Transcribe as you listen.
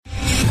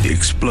The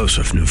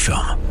explosive new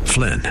film,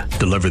 Flynn,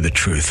 deliver the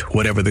truth,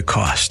 whatever the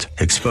cost,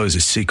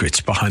 exposes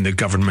secrets behind the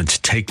government's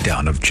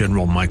takedown of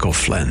General Michael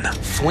Flynn.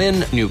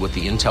 Flynn knew what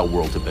the intel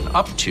world had been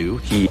up to.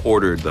 He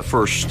ordered the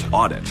first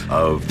audit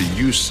of the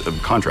use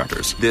of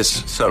contractors.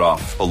 This set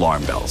off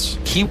alarm bells.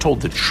 He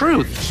told the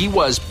truth. He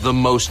was the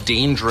most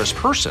dangerous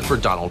person for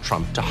Donald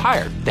Trump to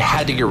hire. They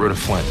had to get rid of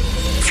Flynn.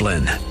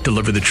 Flynn,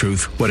 deliver the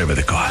truth, whatever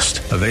the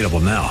cost. Available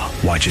now.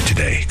 Watch it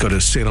today. Go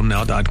to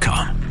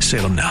salemnow.com.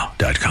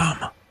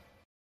 salemnow.com.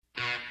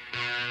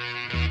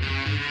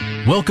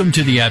 Welcome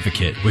to The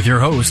Advocate with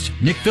your host,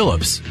 Nick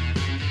Phillips.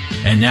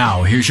 And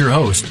now, here's your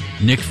host,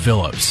 Nick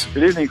Phillips.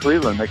 Good evening,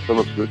 Cleveland. Nick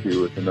Phillips with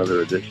you with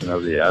another edition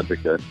of The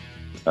Advocate.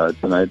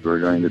 Tonight we're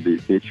going to be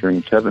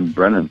featuring Kevin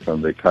Brennan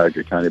from the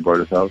Cuyahoga County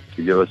Board of Health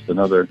to give us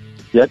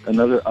yet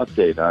another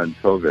update on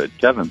COVID.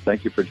 Kevin,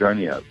 thank you for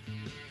joining us.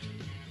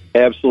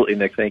 Absolutely,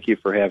 Nick. Thank you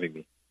for having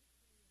me.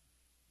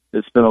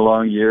 It's been a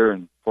long year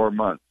and 4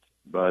 months,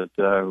 but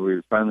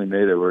we finally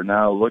made it. We're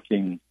now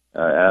looking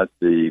at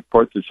the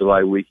 4th of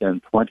July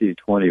weekend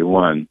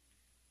 2021,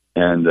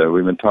 and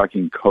we've been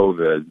talking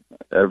COVID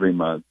every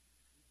month.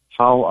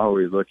 How are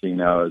we looking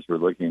now as we're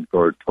looking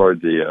toward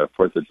the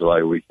 4th of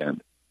July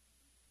weekend?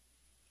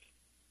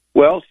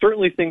 Well,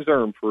 certainly things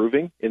are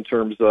improving in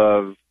terms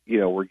of,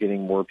 we're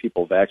getting more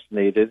people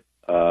vaccinated.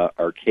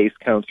 Our case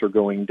counts are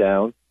going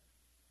down.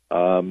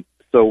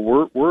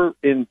 So we're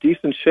in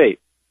decent shape.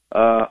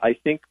 I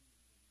think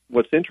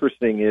what's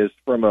interesting is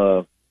from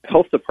a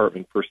health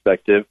department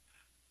perspective,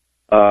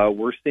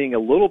 we're seeing a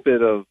little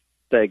bit of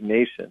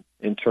stagnation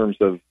in terms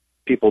of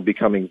people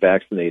becoming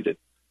vaccinated.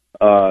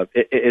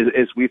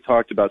 As we've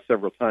talked about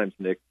several times,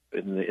 Nick,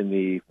 in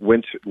the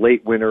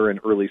late winter and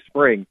early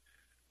spring,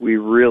 we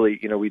really,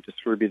 we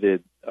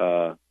distributed,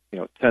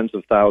 tens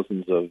of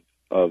thousands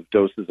of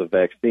doses of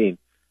vaccine.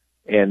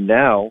 And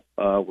now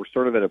we're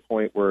sort of at a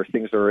point where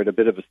things are at a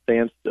bit of a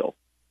standstill.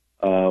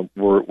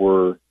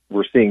 We're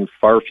seeing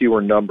far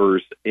fewer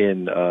numbers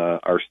in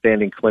our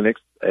standing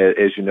clinics.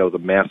 As you know, the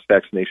mass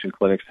vaccination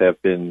clinics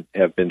have been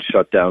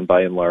shut down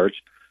by and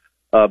large.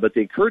 But the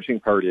encouraging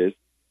part is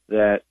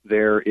that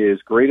there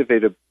is great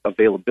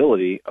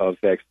availability of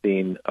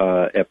vaccine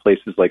at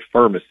places like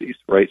pharmacies,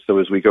 right? So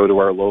as we go to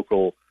our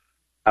local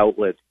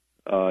outlets,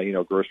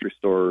 grocery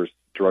stores,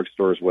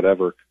 drugstores,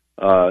 whatever,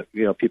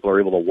 people are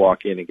able to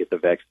walk in and get the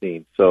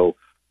vaccine. So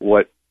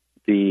what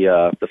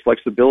the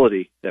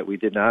flexibility that we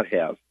did not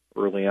have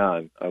early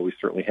on, we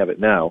certainly have it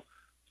now.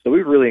 So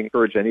we really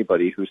encourage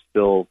anybody who's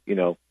still,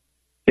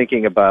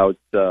 thinking about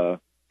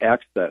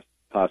access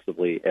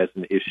possibly as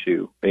an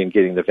issue in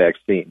getting the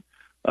vaccine,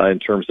 in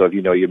terms of,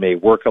 you may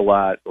work a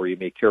lot or you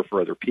may care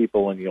for other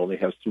people and you only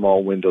have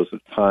small windows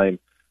of time.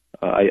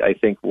 I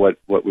think what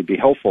would be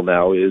helpful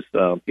now is,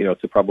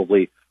 to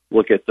probably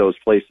look at those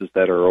places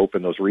that are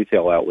open, those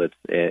retail outlets,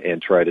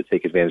 and try to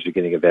take advantage of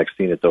getting a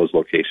vaccine at those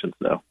locations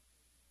now.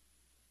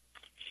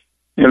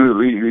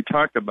 We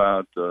talk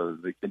about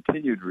the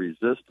continued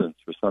resistance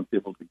for some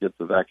people to get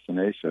the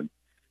vaccination.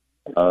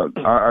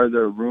 Are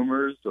there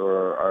rumors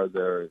or are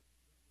there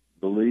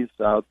beliefs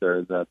out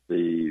there that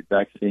the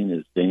vaccine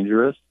is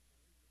dangerous?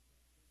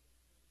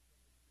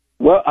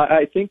 Well,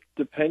 I think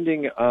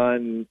depending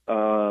on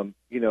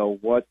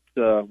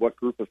what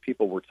group of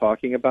people we're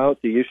talking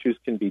about, the issues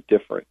can be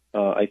different.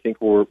 I think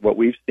what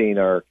we've seen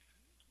are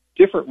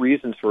different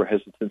reasons for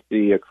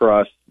hesitancy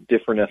across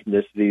different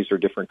ethnicities or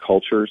different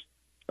cultures.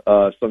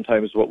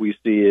 Sometimes what we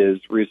see is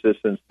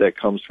resistance that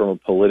comes from a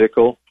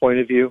political point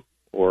of view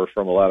or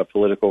from a lot of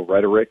political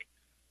rhetoric.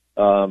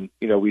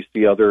 We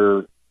see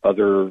other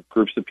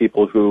groups of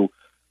people who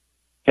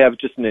have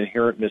just an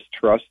inherent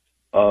mistrust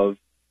of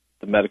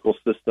the medical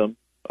system.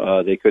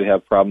 They could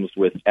have problems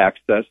with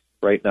access,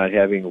 right? Not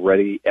having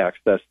ready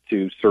access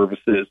to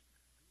services.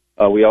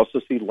 We also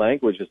see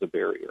language as a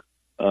barrier.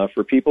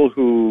 For people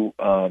who,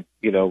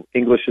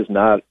 English is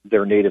not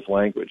their native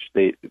language.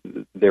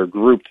 They're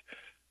grouped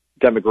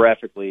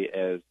demographically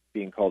as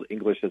being called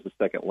English as a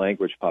second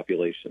language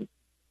population.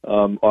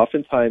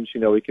 Oftentimes,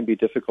 it can be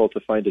difficult to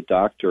find a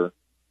doctor,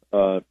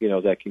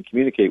 that can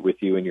communicate with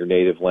you in your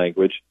native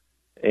language,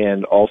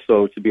 and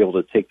also to be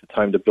able to take the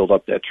time to build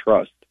up that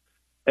trust.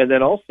 And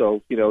then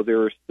also,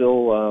 there are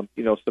still,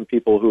 some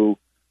people who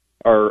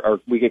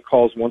we get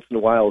calls once in a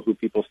while who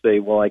people say,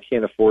 well, I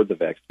can't afford the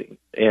vaccine.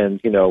 And,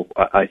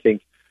 I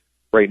think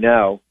right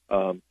now,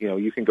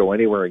 you can go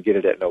anywhere and get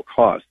it at no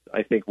cost.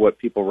 I think what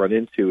people run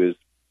into is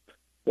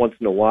once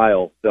in a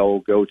while, they'll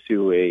go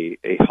to a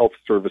health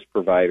service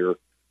provider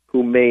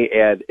who may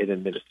add an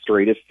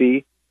administrative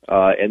fee.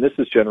 And this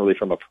is generally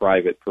from a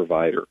private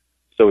provider.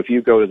 So if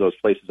you go to those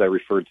places I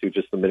referred to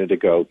just a minute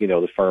ago,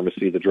 the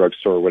pharmacy, the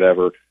drugstore,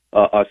 whatever,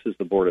 us as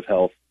the Board of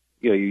Health,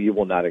 you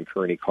will not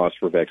incur any cost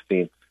for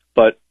vaccine.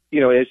 But,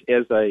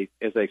 as I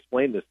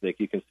explained this, Nick,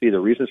 you can see the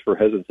reasons for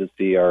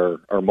hesitancy are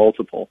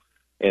multiple.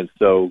 And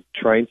so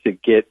trying to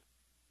get,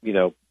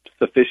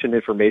 sufficient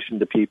information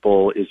to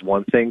people is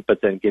one thing, but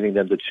then getting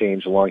them to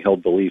change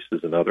long-held beliefs is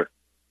another.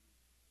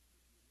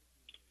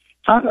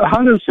 How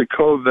does the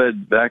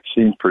COVID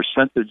vaccine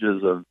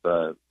percentages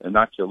of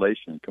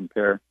inoculation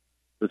compare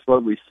with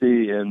what we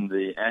see in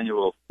the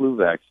annual flu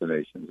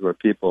vaccinations, where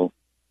people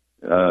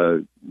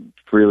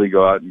freely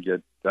go out and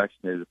get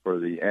vaccinated for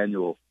the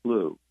annual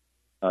flu?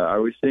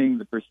 Are we seeing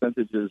the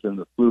percentages in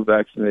the flu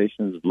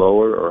vaccinations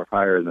lower or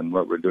higher than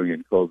what we're doing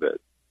in COVID?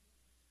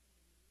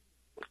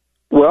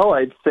 Well,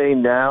 I'd say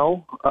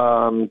now,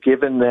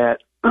 given that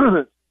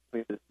the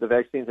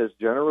vaccine has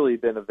generally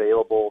been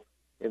available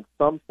in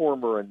some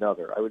form or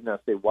another, I would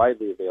not say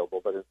widely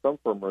available, but in some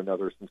form or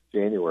another since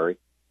January,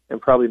 and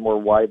probably more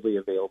widely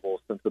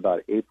available since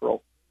about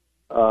April.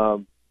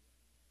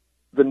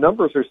 The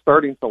numbers are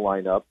starting to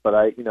line up, but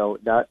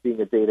not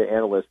being a data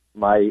analyst,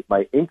 my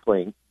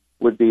inkling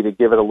would be to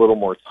give it a little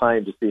more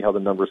time to see how the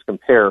numbers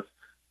compare.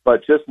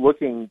 But just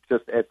looking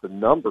just at the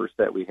numbers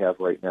that we have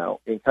right now,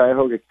 in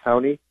Cuyahoga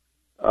County,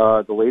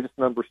 the latest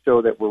numbers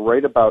show that we're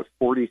right about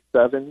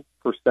 47%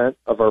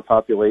 of our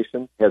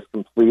population has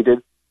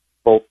completed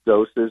both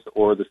doses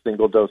or the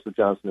single dose of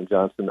Johnson &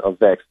 Johnson of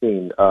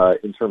vaccine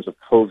in terms of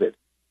COVID.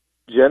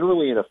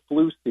 Generally, in a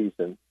flu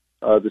season,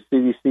 the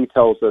CDC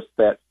tells us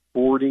that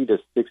 40 to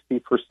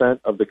 60%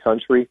 of the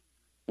country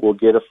will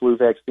get a flu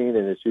vaccine,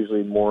 and it's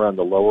usually more on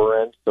the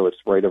lower end, so it's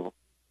right of,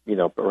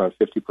 around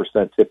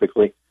 50%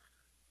 typically.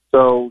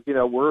 So,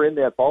 we're in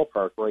that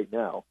ballpark right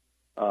now.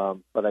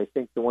 But I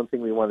think the one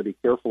thing we want to be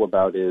careful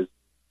about is,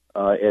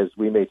 as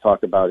we may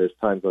talk about as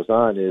time goes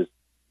on, is,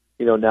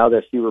 now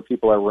that fewer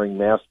people are wearing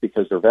masks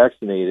because they're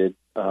vaccinated,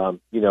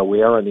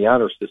 we are in the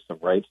honor system,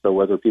 right? So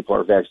whether people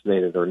are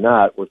vaccinated or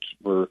not,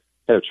 we're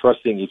kind of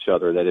trusting each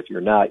other that if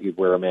you're not, you'd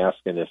wear a mask,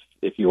 and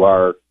if you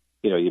are,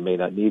 you may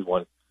not need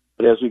one.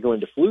 But as we go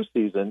into flu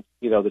season,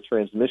 the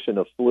transmission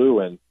of flu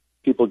and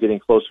people getting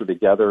closer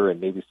together and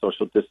maybe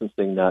social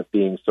distancing not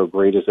being so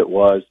great as it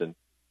was, and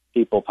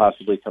people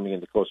possibly coming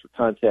into closer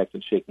contact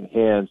and shaking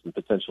hands and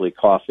potentially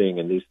coughing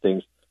and these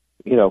things,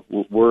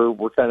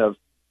 we're kind of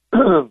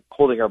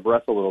holding our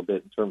breath a little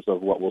bit in terms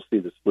of what we'll see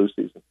this flu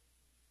season.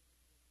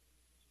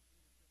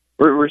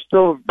 We're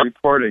still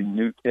reporting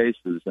new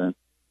cases, and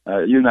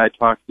you and I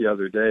talked the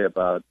other day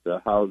about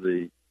how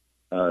the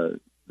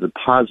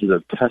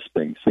positive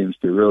testing seems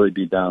to really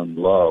be down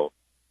low.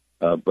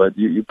 But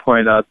you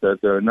point out that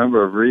there are a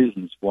number of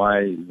reasons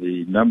why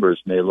the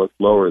numbers may look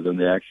lower than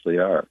they actually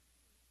are.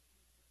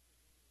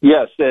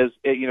 Yes, as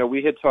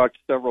we had talked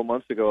several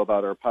months ago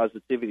about our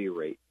positivity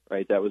rate,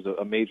 right? That was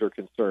a major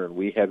concern.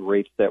 We had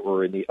rates that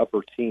were in the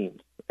upper teens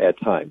at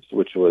times,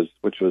 which was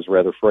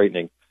rather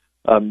frightening.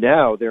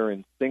 Now they're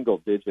in single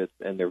digits,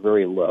 and they're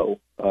very low.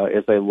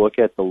 As I look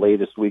at the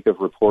latest week of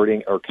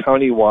reporting, our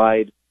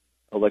countywide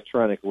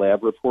electronic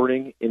lab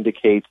reporting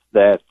indicates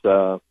that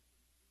the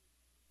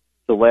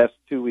last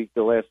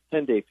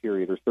 10-day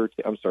period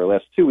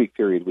last 2-week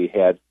period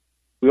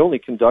we only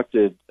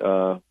conducted,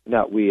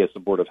 not we as the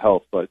Board of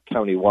Health, but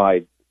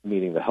countywide,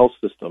 meaning the health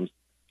systems,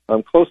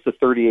 close to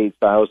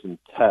 38,000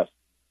 tests,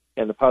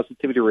 and the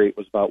positivity rate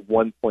was about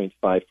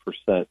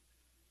 1.5%.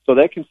 So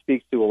that can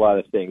speak to a lot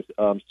of things.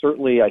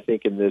 Certainly, I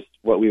think in this,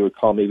 what we would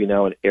call maybe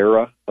now an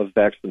era of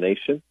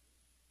vaccination,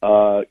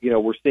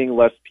 we're seeing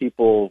less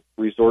people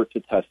resort to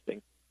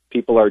testing.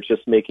 People are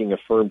just making a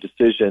firm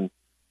decision,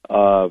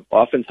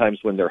 oftentimes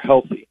when they're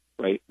healthy,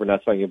 right? We're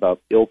not talking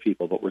about ill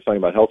people, but we're talking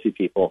about healthy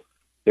people.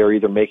 They're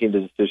either making the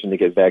decision to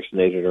get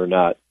vaccinated or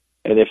not.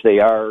 And if they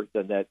are,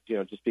 then that,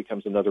 just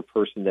becomes another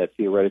person that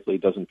theoretically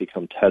doesn't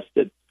become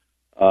tested.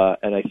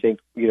 And I think,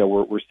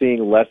 we're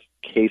seeing less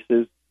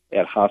cases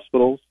at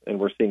hospitals,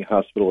 and we're seeing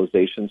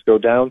hospitalizations go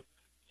down.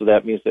 So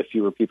that means that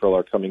fewer people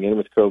are coming in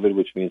with COVID,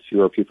 which means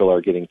fewer people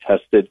are getting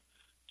tested.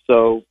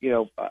 So,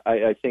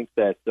 I think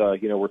that,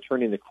 we're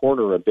turning the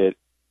corner a bit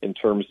in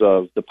terms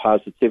of the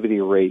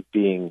positivity rate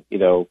being,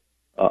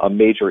 a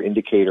major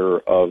indicator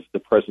of the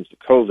presence of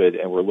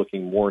COVID, and we're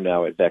looking more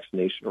now at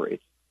vaccination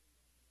rates.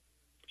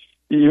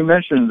 You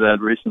mentioned that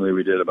recently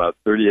we did about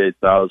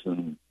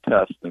 38,000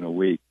 tests in a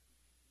week.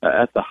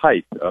 At the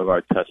height of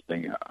our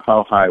testing,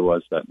 how high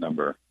was that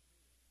number?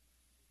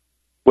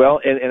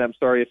 Well, and I'm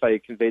sorry if I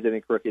conveyed that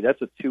incorrectly.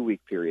 That's a 2-week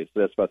period, so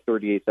that's about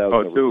 38,000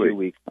 over 2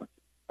 weeks.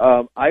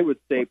 I would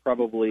say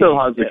probably... Still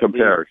hard to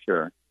compare,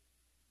 sure.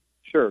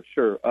 Sure.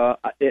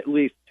 At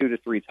least 2 to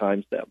 3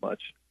 times that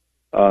much.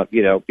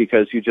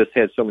 Because you just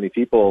had so many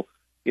people,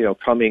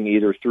 coming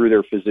either through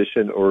their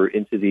physician or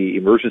into the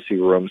emergency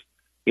rooms,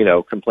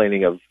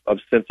 complaining of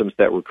symptoms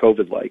that were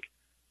COVID-like.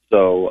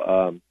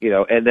 So,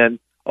 and then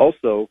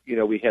also,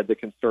 we had the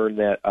concern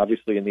that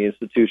obviously in the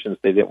institutions,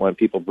 they didn't want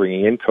people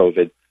bringing in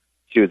COVID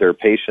to their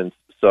patients.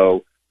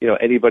 So,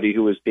 anybody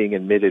who was being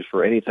admitted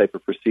for any type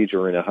of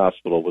procedure in a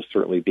hospital was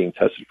certainly being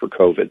tested for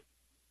COVID.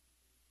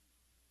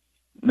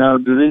 Now,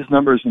 do these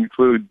numbers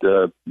include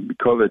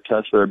COVID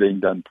tests that are being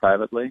done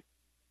privately?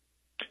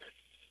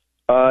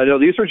 No,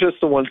 these are just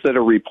the ones that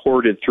are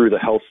reported through the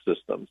health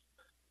systems.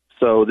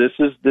 So this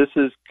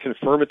is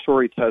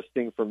confirmatory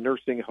testing from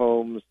nursing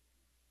homes,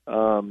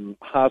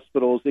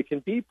 hospitals. It can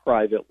be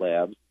private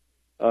labs,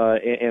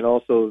 and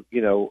also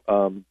the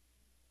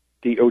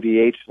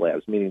ODH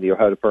labs, meaning the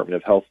Ohio Department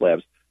of Health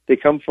labs. They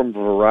come from a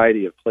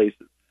variety of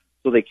places.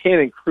 So they can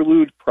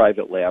include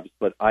private labs,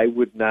 but I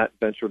would not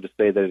venture to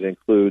say that it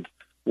includes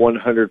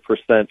 100%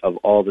 of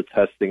all the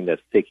testing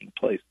that's taking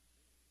place.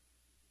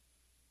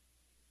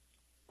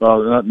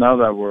 Well, now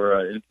that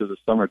we're into the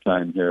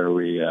summertime here,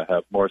 we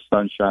have more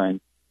sunshine,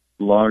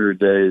 longer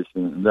days,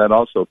 and that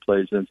also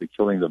plays into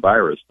killing the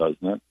virus,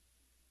 doesn't it?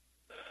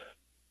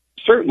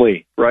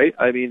 Certainly, right?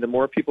 I mean, the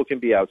more people can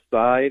be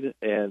outside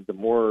and the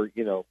more,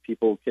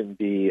 people can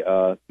be,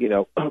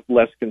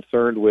 less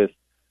concerned with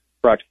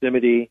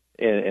proximity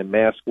and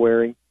mask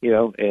wearing,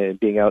 and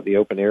being out in the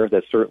open air,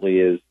 that certainly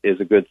is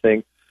a good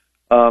thing.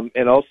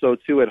 And also,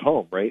 too, at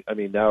home, right? I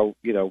mean, now,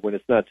 when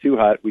it's not too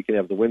hot, we can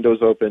have the windows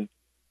open.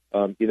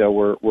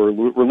 We're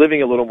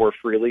living a little more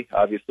freely,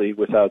 obviously,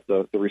 without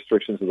the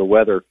restrictions of the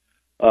weather.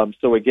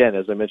 So again,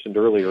 as I mentioned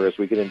earlier, as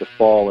we get into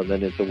fall and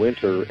then into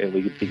winter and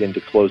we begin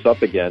to close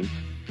up again,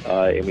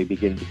 and we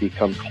begin to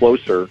become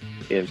closer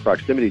in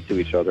proximity to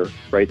each other,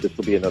 right? This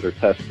will be another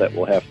test that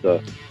we'll have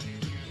to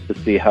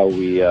see how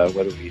we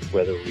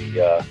whether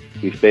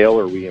we fail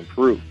or we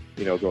improve,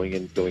 going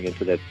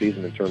into that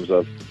season in terms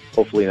of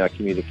hopefully not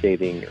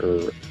communicating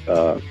or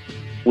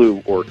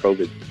flu or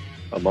COVID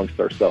amongst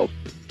ourselves.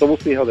 So we'll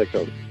see how that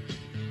goes.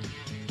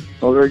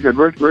 Well, very good.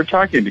 We're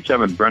talking to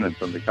Kevin Brennan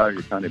from the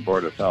Cuyahoga County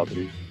Board of Health.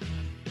 He's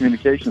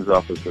communications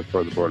officer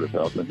for the Board of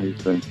Health, and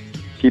he's been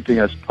keeping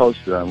us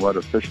posted on what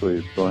officially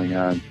is going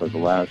on for the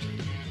last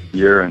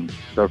year and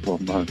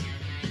several months.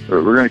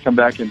 We're going to come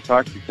back and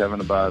talk to Kevin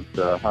about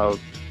how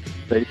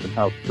safe and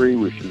how free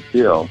we should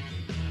feel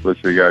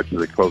with regard to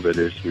the COVID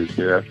issues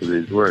here after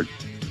these words.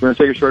 We're going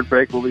to take a short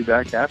break. We'll be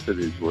back after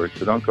these words,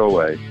 so don't go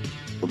away.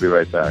 We'll be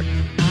right back.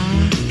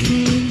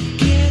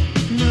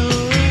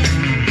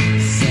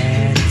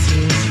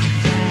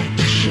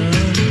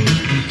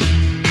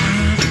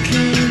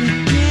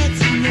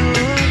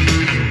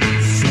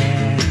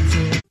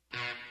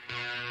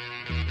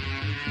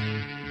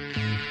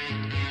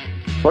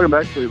 Welcome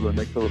back, Cleveland.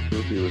 Nick Phillips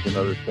with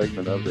another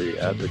segment of The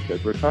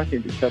Advocate. We're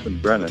talking to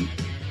Kevin Brennan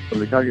from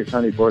the Cuyahoga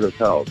County Board of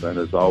Health, and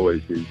as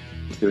always, he's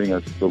giving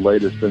us the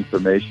latest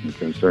information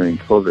concerning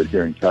COVID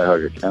here in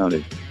Cuyahoga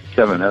County.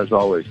 Kevin, as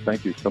always,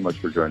 thank you so much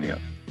for joining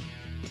us.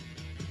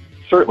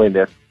 Certainly,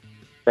 Nick.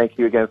 Thank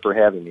you again for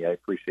having me. I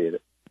appreciate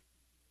it.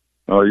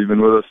 Oh, you've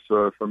been with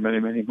us for many,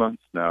 many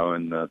months now,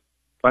 and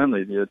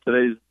finally,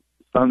 today's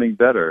sounding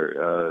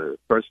better.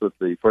 Of course, with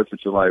the 4th of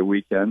July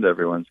weekend,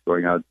 everyone's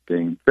going out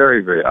being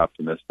very, very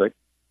optimistic,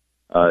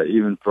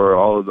 even for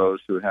all of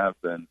those who have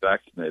been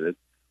vaccinated.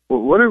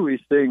 Well, what are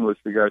we seeing with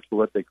regard to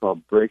what they call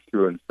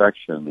breakthrough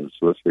infections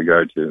with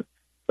regard to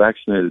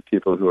vaccinated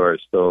people who are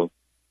still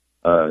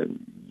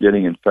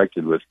getting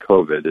infected with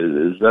COVID?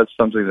 Is that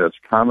something that's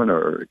common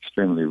or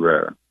extremely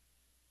rare?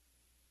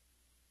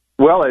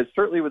 Well, I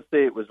certainly would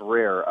say it was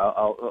rare.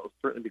 I'll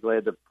certainly be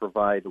glad to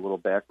provide a little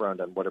background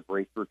on what a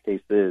breakthrough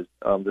case is.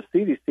 The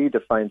CDC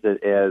defines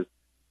it as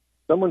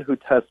someone who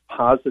tests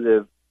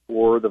positive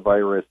for the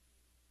virus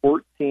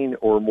 14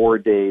 or more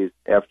days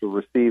after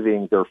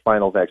receiving their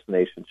final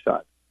vaccination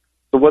shot.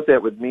 So what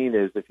that would mean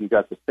is if you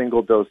got the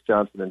single-dose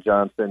Johnson &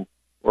 Johnson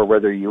or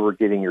whether you were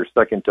getting your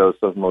second dose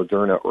of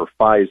Moderna or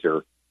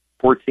Pfizer,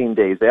 14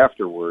 days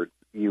afterwards,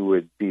 you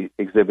would be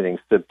exhibiting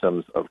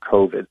symptoms of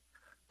COVID.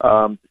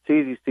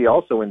 CDC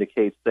also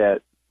indicates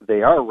that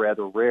they are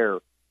rather rare,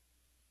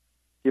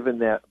 given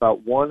that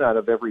about 1 out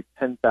of every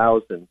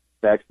 10,000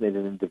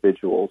 vaccinated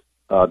individuals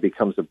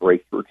becomes a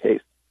breakthrough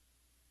case.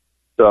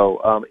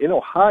 So in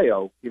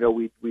Ohio,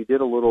 we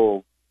did a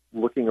little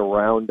looking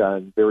around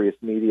on various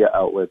media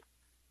outlets,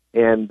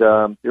 and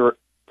they were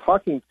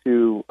talking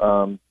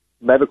to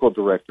medical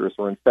directors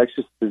or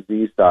infectious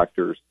disease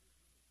doctors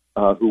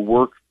who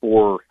work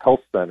for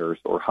health centers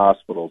or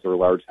hospitals or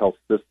large health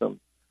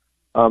systems.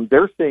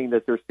 They're saying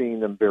that they're seeing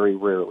them very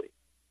rarely.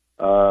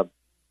 In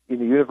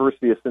the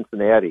University of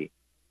Cincinnati,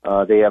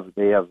 they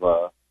have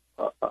a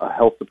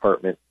health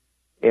department,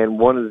 and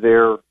one of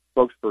their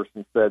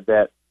spokespersons said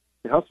that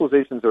the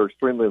hospitalizations are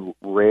extremely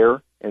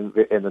rare and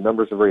the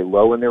numbers are very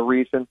low in their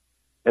region,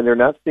 and they're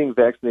not seeing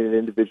vaccinated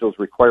individuals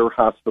require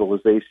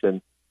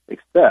hospitalization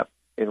except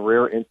in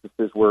rare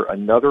instances where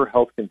another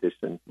health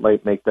condition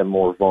might make them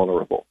more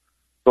vulnerable.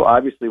 So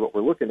obviously what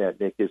we're looking at,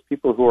 Nick, is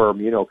people who are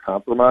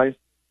immunocompromised.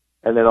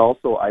 And then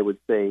also, I would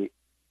say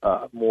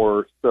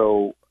more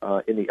so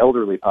in the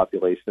elderly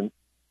population,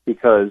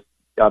 because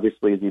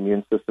obviously the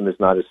immune system is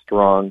not as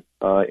strong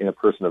in a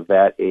person of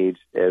that age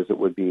as it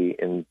would be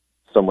in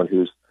someone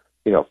who's,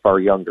 far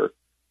younger.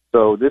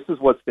 So this is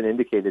what's been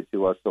indicated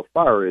to us so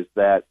far is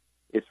that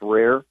it's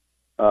rare.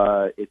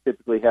 It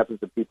typically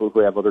happens to people who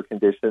have other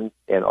conditions,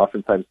 and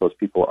oftentimes those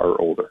people are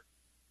older.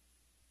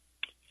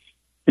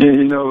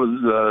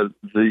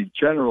 The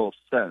general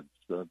sense,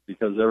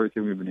 because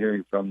everything we've been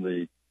hearing from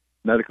the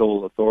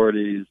medical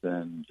authorities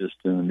and just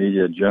in the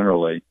media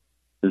generally,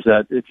 is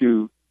that if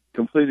you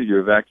completed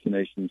your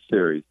vaccination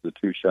series, the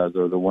 2 shots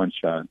or the 1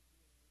 shot,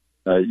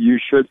 you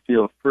should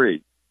feel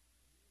free.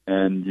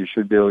 And you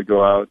should be able to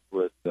go out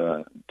with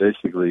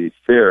basically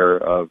fear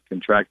of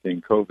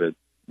contracting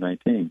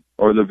COVID-19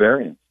 or the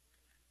variants.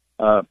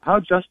 How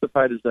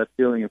justified is that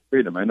feeling of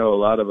freedom? I know a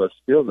lot of us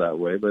feel that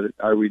way, but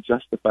are we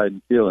justified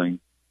in feeling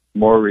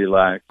more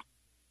relaxed,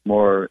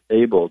 more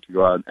able to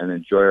go out and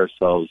enjoy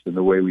ourselves in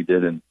the way we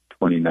did in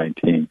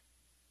 2019?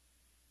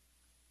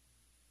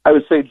 I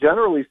would say,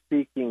 generally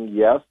speaking,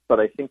 yes, but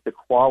I think the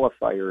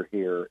qualifier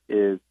here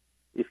is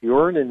if you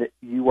are in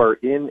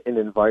an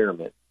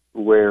environment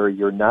where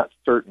you're not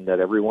certain that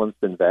everyone's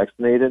been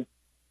vaccinated,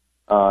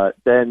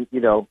 then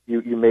you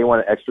may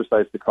want to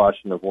exercise the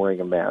caution of wearing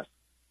a mask.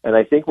 And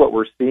I think what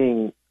we're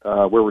seeing,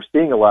 where we're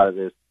seeing a lot of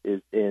this,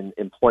 is in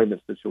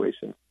employment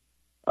situations,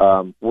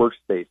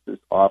 workspaces,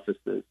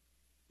 offices,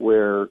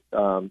 where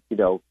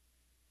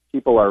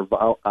people are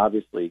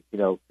obviously,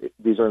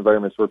 these are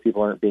environments where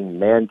people aren't being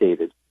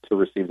mandated to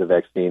receive the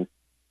vaccine,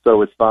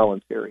 so it's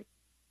voluntary.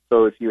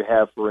 So if you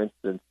have, for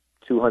instance,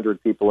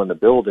 200 people in the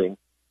building,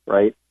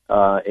 right,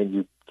 and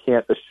you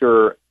can't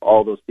assure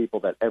all those people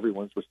that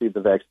everyone's received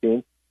the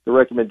vaccine, the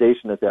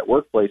recommendation at that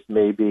workplace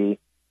may be,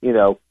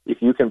 if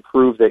you can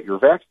prove that you're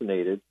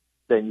vaccinated,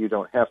 then you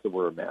don't have to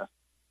wear a mask.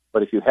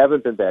 But if you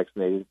haven't been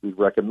vaccinated, we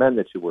recommend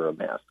that you wear a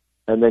mask.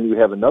 And then you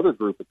have another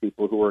group of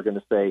people who are going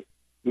to say,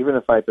 even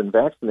if I've been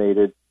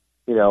vaccinated,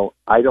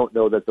 I don't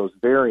know that those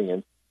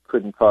variants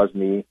couldn't cause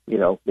me,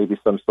 maybe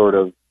some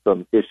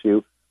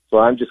issue. So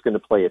I'm just going to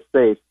play it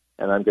safe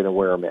and I'm going to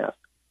wear a mask.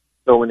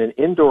 So in an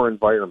indoor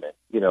environment,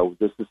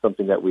 this is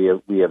something that we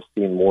have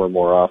seen more and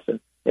more often.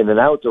 In an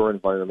outdoor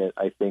environment,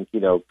 I think,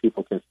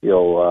 people can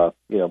feel,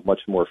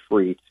 much more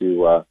free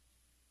to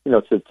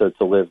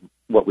live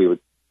what we would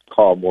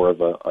call more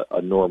of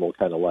a normal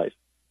kind of life.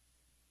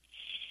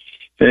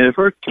 If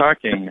we're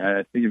talking,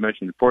 I think you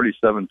mentioned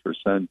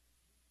 47%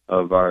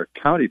 of our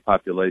county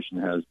population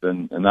has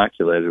been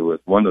inoculated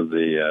with one of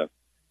the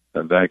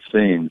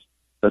vaccines.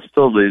 That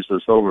still leaves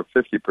us over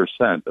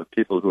 50% of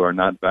people who are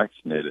not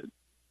vaccinated.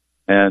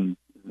 And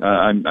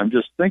I'm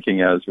just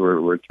thinking as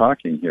we're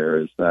talking here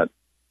is that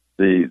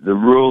the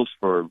rules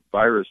for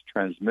virus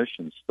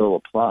transmission still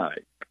apply.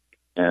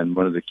 And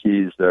one of the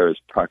keys there is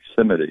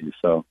proximity.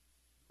 So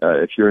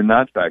if you're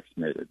not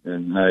vaccinated,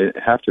 and I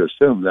have to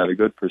assume that a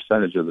good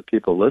percentage of the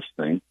people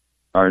listening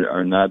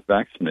are not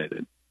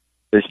vaccinated,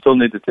 they still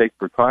need to take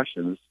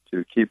precautions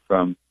to keep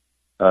from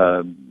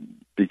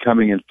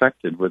becoming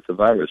infected with the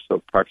virus.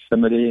 So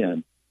proximity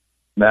and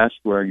mask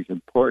wearing is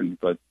important,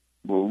 but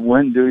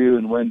when do you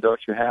and when don't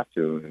you have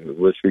to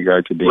with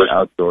regard to being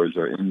outdoors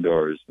or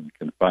indoors and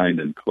confined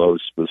and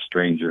close with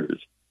strangers,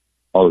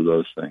 all of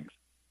those things?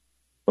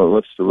 Well,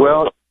 what's the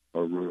rule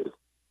or rule?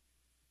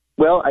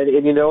 Well,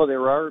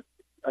 there are,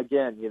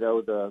 again,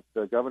 the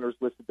governor's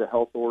listed the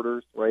health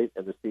orders, right,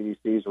 and the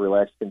CDC's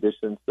relaxed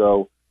conditions.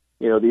 So,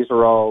 these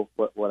are all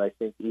what I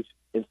think each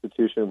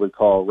institution would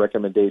call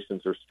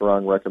recommendations or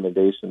strong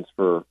recommendations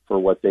for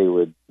what they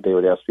would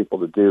ask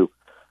people to do.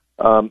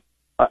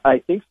 I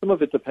think some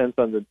of it depends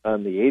on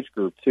the age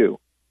group too,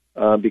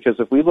 because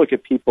if we look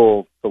at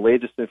people, the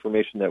latest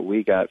information that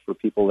we got for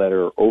people that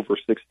are over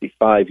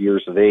 65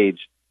 years of age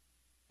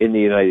in the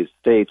United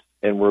States,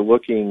 and we're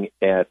looking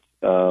at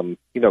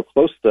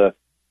close to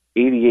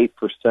 88%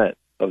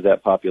 of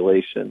that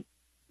population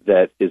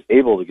that is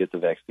able to get the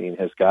vaccine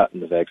has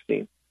gotten the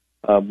vaccine,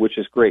 which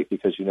is great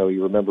because,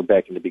 you remember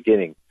back in the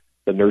beginning,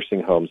 the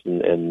nursing homes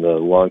and the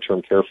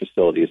long-term care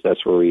facilities,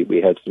 that's where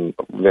we had some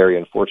very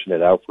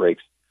unfortunate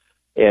outbreaks.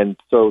 And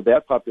so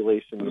that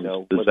population,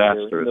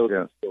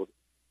 disastrous,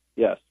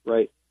 yes,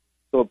 right.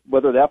 So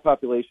whether that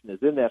population is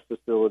in that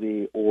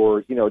facility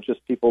or,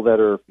 just people that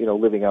are,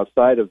 living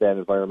outside of that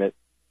environment,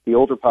 the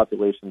older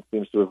population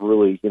seems to have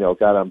really,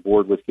 got on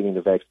board with getting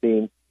the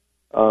vaccine.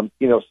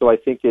 So I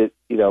think it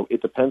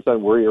depends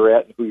on where you're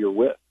at and who you're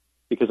with.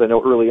 Because I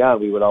know early on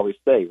we would always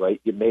say, right,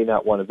 you may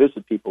not want to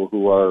visit people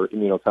who are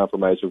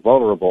immunocompromised or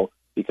vulnerable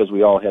because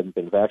we all hadn't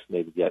been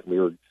vaccinated yet. And we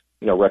were,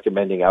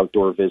 recommending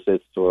outdoor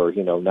visits or,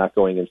 not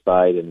going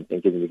inside and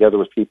getting together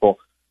with people.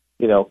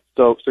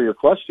 So your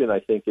question, I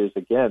think, is,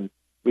 again,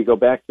 we go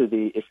back to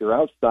if you're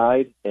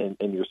outside and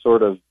you're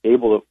sort of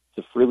able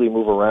to freely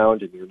move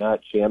around and you're not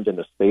jammed in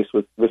a space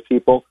with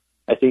people,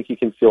 I think you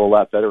can feel a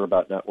lot better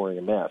about not wearing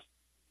a mask.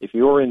 If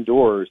you're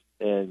indoors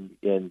and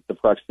the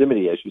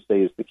proximity, as you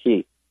say, is the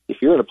key. If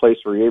you're in a place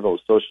where you're able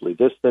to socially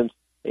distance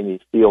and you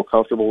feel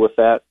comfortable with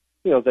that,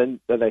 then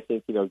I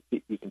think,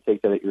 you can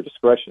take that at your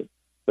discretion.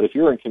 But if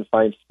you're in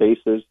confined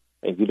spaces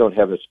and you don't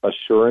have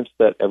assurance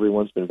that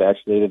everyone's been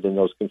vaccinated in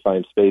those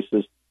confined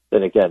spaces,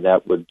 then again,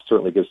 that would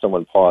certainly give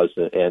someone pause.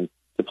 And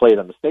to play it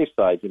on the safe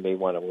side, you may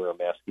want to wear a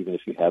mask even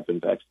if you have been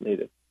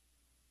vaccinated.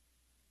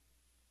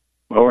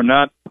 Well, we're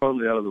not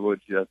totally out of the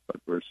woods yet, but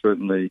we're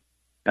certainly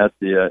at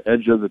the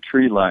edge of the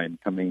tree line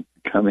coming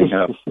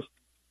up.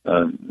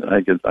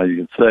 I could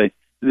say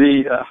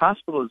the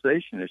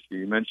hospitalization issue.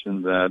 You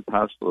mentioned that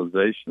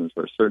hospitalizations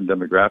for certain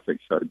demographics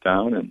are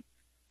down, and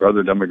for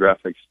other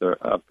demographics are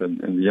up, and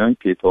the young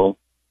people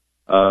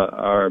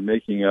are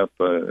making up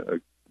a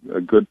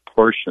good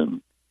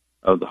portion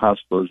of the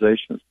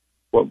hospitalizations.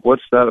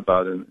 What's that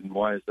about, and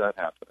why is that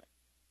happening?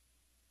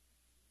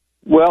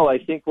 Well, I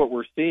think what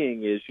we're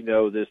seeing is,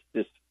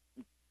 this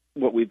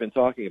what we've been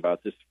talking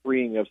about, this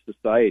freeing of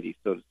society,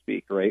 so to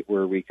speak, right,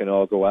 where we can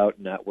all go out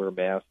and not wear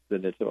masks,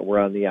 and we're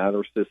on the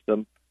honor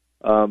system.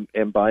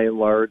 And by and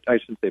large, I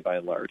shouldn't say by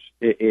and large,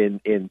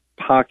 in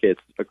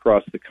pockets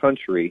across the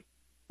country,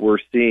 we're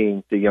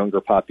seeing the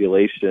younger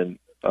population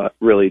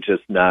really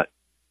just not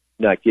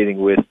getting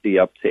with the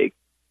uptake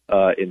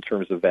in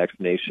terms of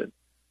vaccination.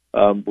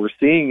 We're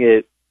seeing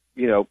it,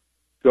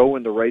 go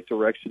in the right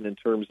direction in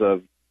terms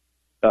of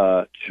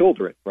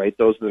children, right?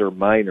 Those that are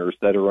minors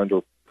that are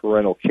under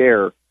parental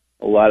care.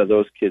 A lot of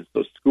those kids,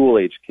 those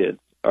school-age kids,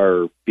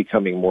 are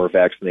becoming more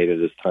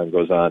vaccinated as time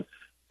goes on.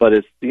 But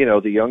it's,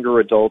 the younger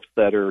adults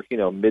that are,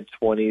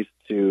 mid-20s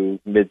to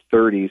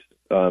mid-30s,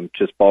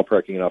 just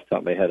ballparking it off the top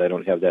of my head. I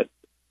don't have that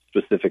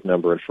specific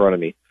number in front of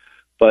me.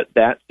 But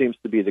that seems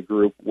to be the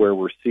group where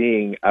we're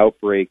seeing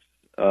outbreaks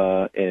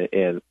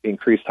and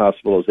increased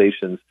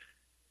hospitalizations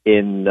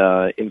in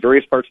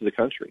various parts of the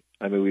country.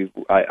 I mean,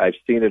 I've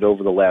seen it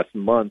over the last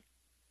month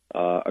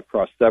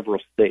across several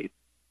states.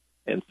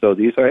 And so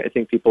these are, I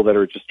think, people that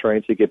are just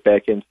trying to get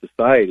back in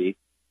society,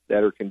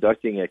 that are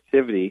conducting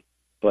activity,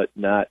 but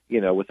not,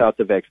 without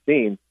the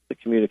vaccine, the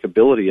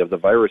communicability of the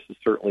virus is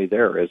certainly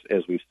there,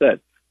 as we've said.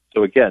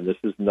 So again, this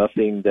is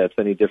nothing that's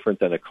any different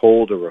than a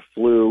cold or a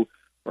flu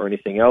or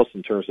anything else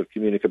in terms of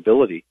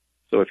communicability.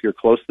 So if you're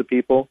close to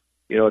people,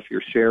 if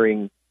you're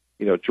sharing,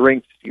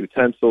 drinks,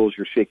 utensils,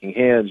 you're shaking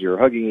hands, you're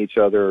hugging each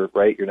other,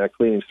 right? You're not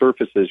cleaning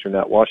surfaces, you're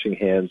not washing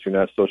hands, you're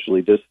not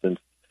socially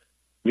distanced.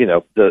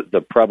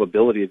 The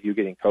probability of you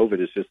getting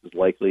COVID is just as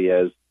likely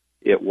as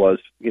it was,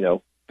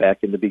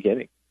 back in the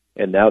beginning.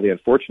 And now the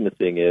unfortunate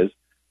thing is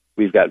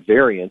we've got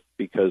variants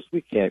because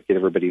we can't get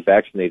everybody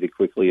vaccinated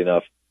quickly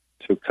enough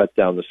to cut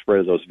down the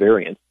spread of those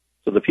variants.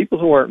 So the people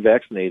who aren't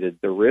vaccinated,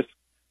 the risk,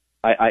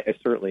 I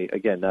certainly,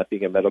 again, not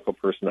being a medical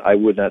person, I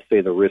would not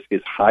say the risk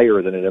is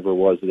higher than it ever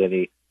was at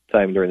any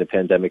time during the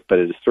pandemic, but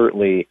it is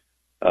certainly,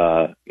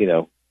 as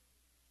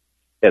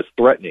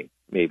threatening,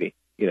 maybe,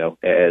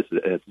 as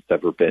it's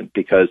ever been.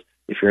 Because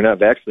if you're not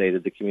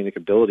vaccinated, the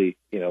communicability,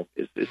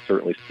 is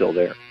certainly still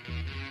there.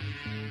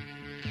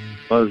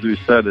 Well, as we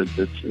said,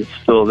 it's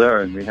still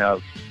there, and we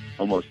have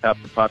almost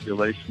half the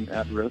population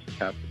at risk,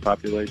 half the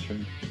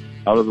population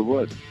out of the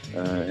woods,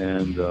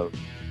 and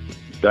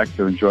back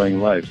to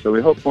enjoying life. So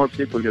we hope more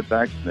people get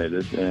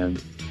vaccinated,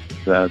 and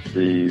that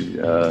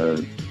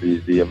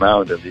the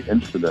amount of the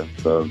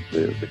incidence of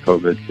the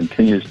COVID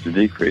continues to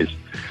decrease.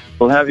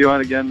 We'll have you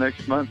on again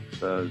next month,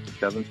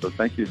 Kevin, so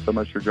thank you so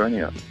much for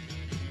joining us.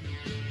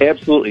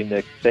 Absolutely,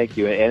 Nick. Thank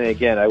you. And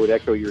again, I would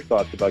echo your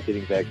thoughts about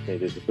getting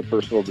vaccinated. It's a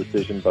personal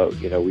decision, but,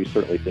 we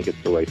certainly think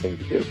it's the right thing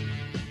to do.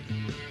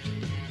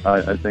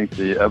 I think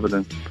the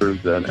evidence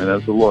proves that, and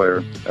as a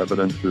lawyer,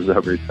 evidence is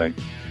everything.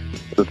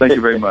 So thank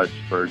you very much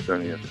for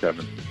joining us,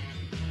 Kevin.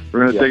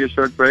 We're going to take a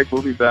short break.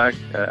 We'll be back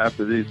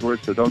after these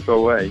words, so don't go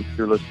away.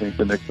 You're listening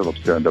to Nick Phillips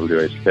here on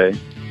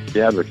WHK,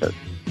 The Advocate.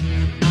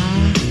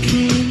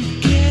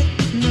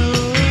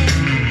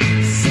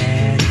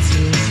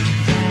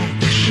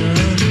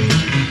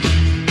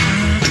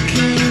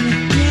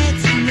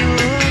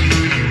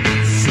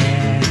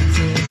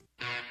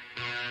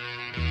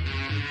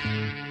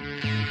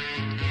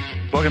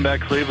 Welcome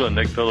back, Cleveland.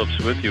 Nick Phillips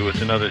with you with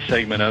another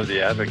segment of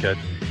The Advocate.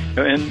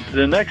 In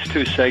the next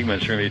two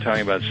segments, we're going to be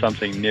talking about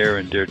something near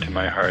and dear to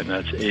my heart, and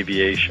that's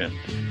aviation.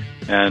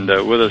 And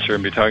with us, we're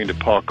going to be talking to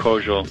Paul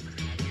Kogel,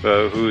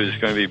 who is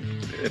going to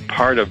be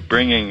part of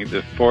bringing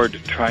the Ford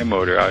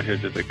Tri-Motor out here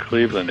to the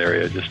Cleveland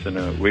area just in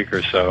a week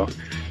or so.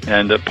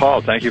 And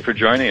Paul, thank you for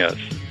joining us.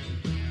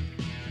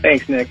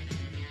 Thanks, Nick.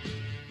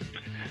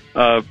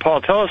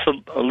 Paul, tell us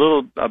a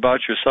little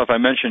about yourself. I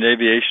mentioned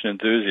aviation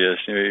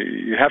enthusiast.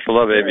 You have to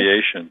love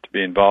aviation to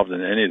be involved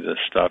in any of this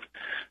stuff.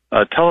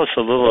 Tell us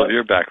a little of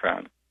your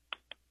background.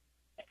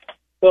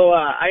 Well,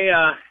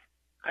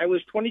 I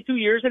was 22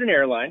 years at an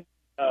airline,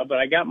 but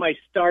I got my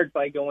start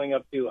by going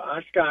up to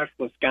Oshkosh,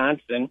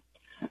 Wisconsin,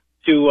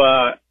 to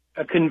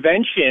a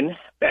convention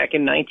back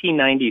in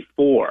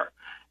 1994.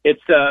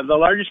 It's the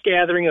largest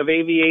gathering of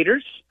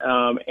aviators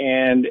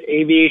and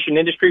aviation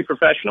industry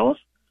professionals,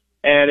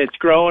 and it's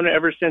grown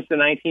ever since the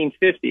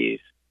 1950s.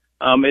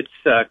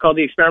 It's called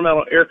the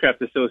Experimental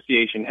Aircraft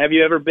Association. Have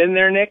you ever been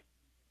there, Nick?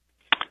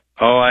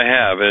 Oh, I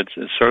have. It's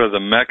sort of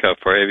the mecca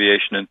for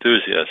aviation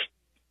enthusiasts.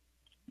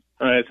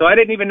 All right, so I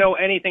didn't even know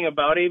anything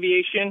about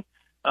aviation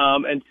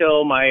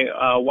until my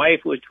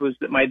wife, which was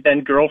my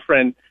then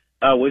girlfriend,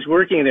 was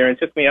working there and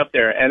took me up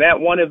there. And that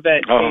one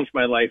event changed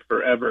my life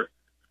forever.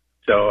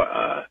 So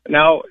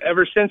now,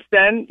 ever since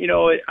then,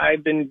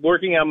 I've been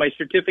working on my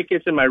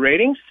certificates and my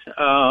ratings.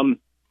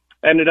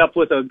 Ended up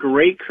with a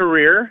great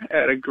career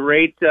at a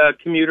great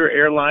commuter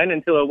airline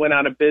until it went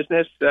out of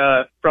business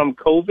from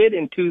COVID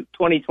in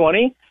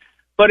 2020.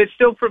 But it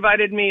still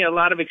provided me a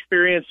lot of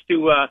experience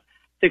to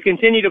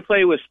continue to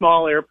play with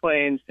small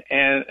airplanes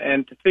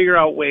and to figure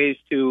out ways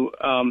to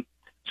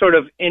sort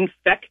of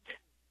infect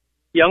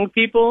young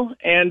people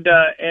and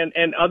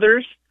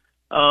others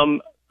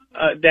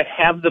that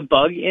have the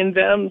bug in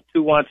them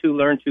to want to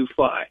learn to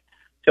fly.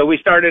 So we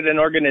started an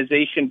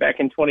organization back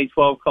in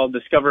 2012 called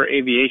Discover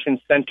Aviation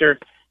Center,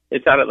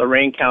 It's out at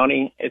Lorain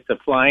County. It's a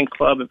flying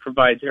club. It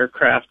provides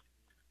aircraft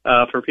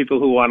for people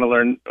who want to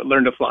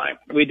learn to fly.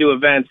 We do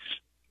events.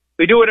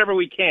 We do whatever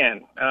we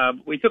can.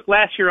 We took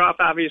last year off,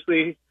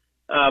 obviously,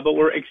 but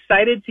we're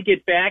excited to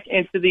get back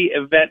into the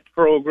event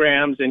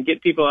programs and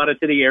get people out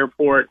to the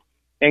airport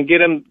and get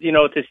them,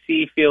 to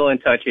see, feel, and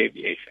touch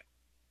aviation.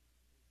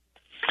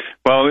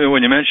 Well,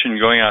 when you mentioned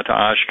going out to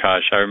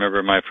Oshkosh, I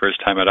remember my first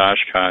time at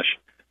Oshkosh.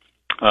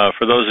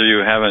 For those of you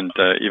who haven't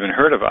even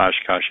heard of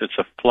Oshkosh, it's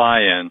a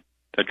fly-in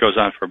that goes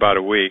on for about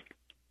a week.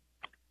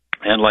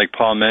 And like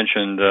Paul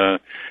mentioned,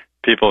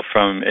 people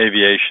from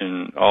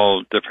aviation,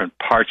 all different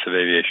parts of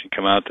aviation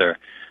come out there.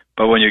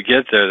 But when you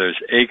get there,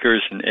 there's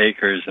acres and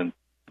acres and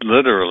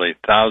literally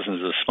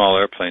thousands of small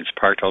airplanes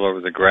parked all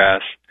over the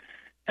grass,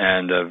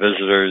 and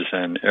visitors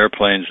and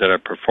airplanes that are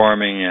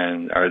performing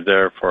and are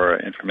there for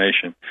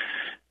information.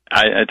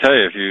 I tell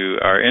you, if you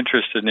are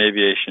interested in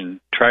aviation,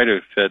 try to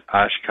fit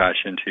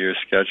Oshkosh into your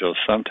schedule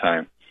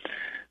sometime.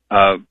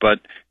 But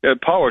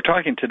Paul, we're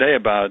talking today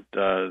about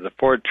the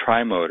Ford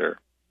Trimotor.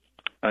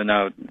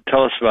 Now,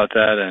 tell us about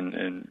that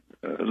and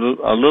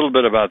a little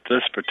bit about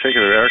this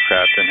particular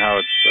aircraft and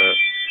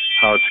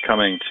how it's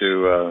coming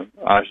to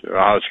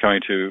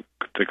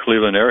the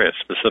Cleveland area,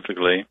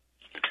 specifically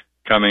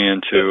coming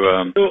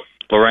into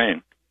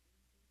Lorain.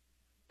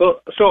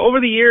 Well, so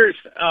over the years,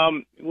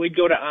 we'd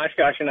go to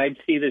Oshkosh and I'd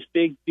see this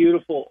big,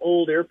 beautiful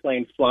old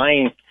airplane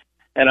flying,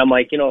 and I'm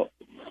like,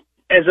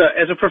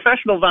 as a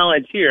professional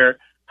volunteer,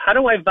 how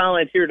do I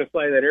volunteer to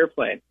fly that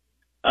airplane?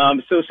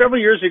 So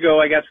several years ago,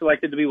 I got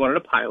selected to be one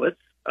of the pilots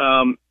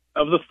of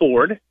the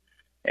Ford,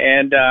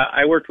 and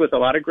I worked with a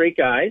lot of great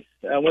guys.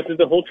 I went through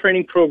the whole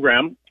training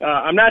program.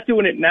 I'm not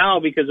doing it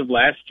now because of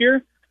last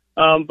year,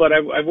 but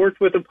I've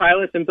worked with the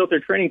pilots and built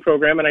their training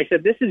program, and I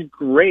said, this is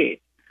great.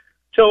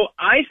 So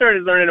I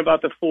started learning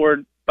about the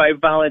Ford by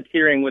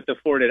volunteering with the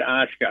Ford at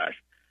Oshkosh.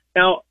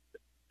 Now,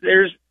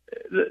 there's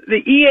the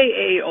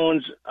EAA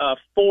owns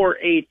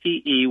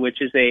 4ATE,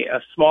 which is a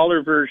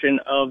smaller version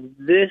of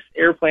this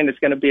airplane that's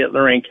going to be at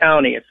Lorain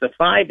County. It's the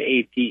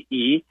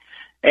 5ATE,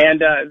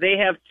 and they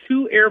have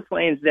two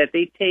airplanes that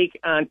they take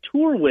on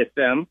tour with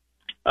them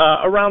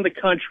around the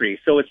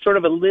country. So it's sort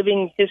of a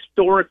living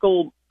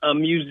historical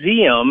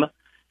museum,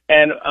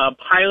 and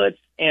pilots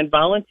and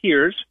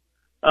volunteers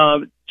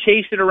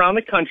chase it around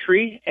the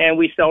country, and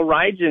we sell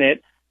rides in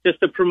it just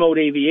to promote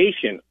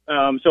aviation.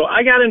 So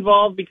I got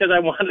involved because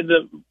I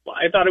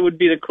thought it would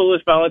be the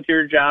coolest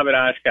volunteer job at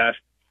Oshkosh.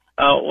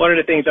 One of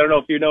the things, I don't know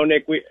if you know,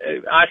 Nick,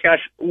 Oshkosh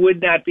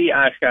would not be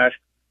Oshkosh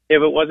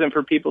if it wasn't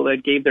for people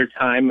that gave their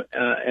time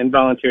and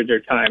volunteered their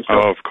time.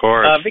 So, of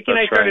course. Vicki and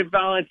I started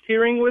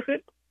volunteering with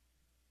it.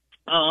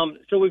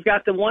 So we've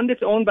got the one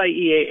that's owned by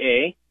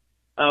EAA,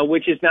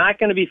 which is not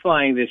going to be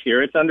flying this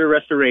year. It's under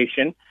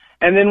restoration.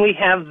 And then we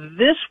have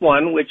this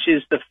one, which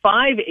is the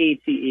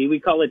 5ATE.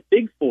 We call it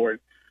Big Ford,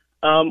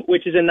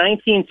 which is a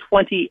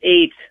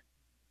 1928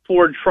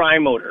 Ford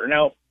Trimotor.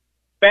 Now,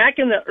 back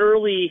in the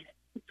early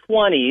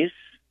 20s,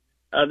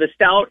 the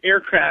Stout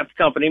Aircraft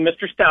Company,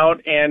 Mr.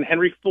 Stout and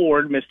Henry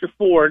Ford, Mr.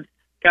 Ford,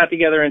 got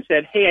together and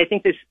said, hey,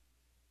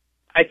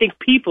 I think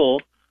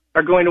people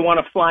are going to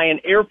want to fly in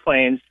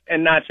airplanes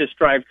and not just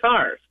drive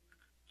cars.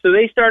 So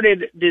they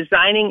started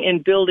designing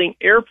and building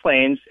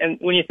airplanes. And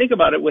when you think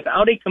about it,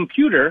 without a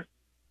computer,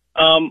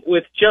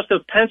 with just a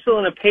pencil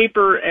and a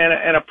paper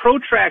and a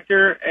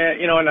protractor,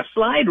 and a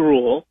slide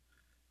rule,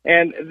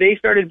 and they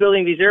started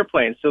building these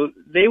airplanes. So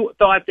they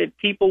thought that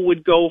people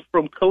would go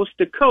from coast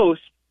to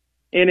coast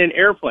in an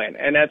airplane,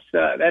 and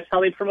that's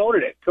how they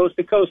promoted it, coast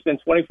to coast in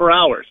 24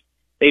 hours.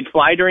 They'd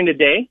fly during the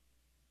day,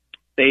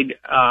 they'd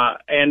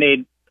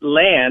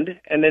land,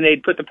 and then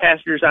they'd put the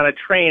passengers on a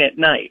train at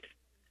night,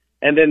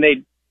 and then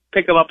they'd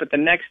pick them up at the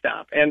next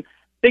stop. And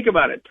think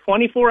about it,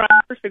 24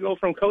 hours to go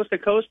from coast to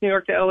coast, New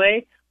York to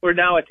L.A., where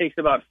now it takes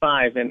about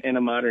 5 in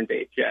a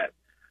modern-day jet.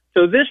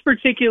 So this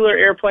particular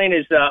airplane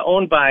is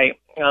owned by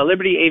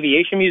Liberty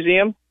Aviation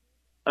Museum.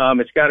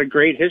 It's got a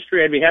great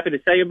history. I'd be happy to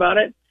tell you about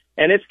it.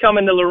 And it's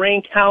coming to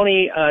Lorain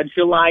County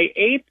July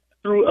 8th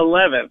through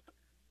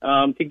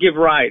 11th to give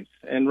rides.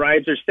 And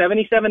rides are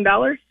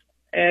 $77,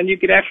 and you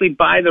could actually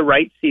buy the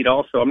right seat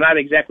also. I'm not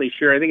exactly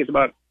sure. I think it's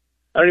about,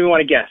 I don't even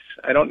want to guess.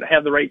 I don't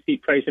have the right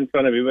seat price in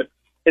front of me, but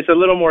it's a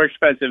little more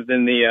expensive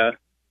than the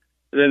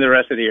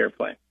rest of the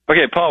airplane.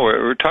 Okay, Paul,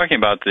 we're talking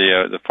about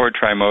the Ford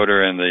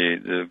Trimotor and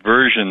the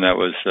version that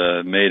was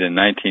made in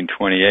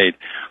 1928.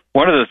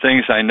 One of the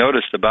things I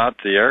noticed about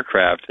the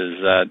aircraft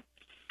is that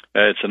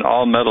it's an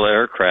all-metal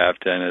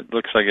aircraft, and it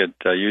looks like it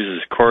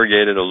uses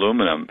corrugated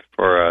aluminum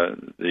for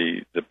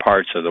the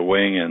parts of the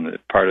wing and the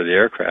part of the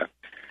aircraft.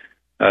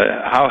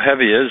 How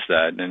heavy is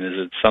that, and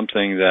is it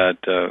something that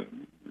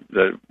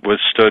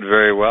withstood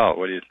very well?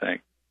 What do you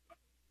think?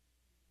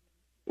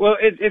 Well,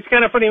 it's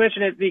kind of funny you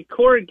mention it. The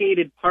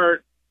corrugated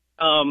part,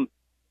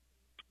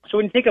 so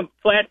when you take a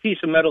flat piece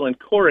of metal and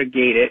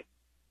corrugate it,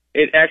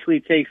 it actually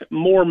takes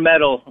more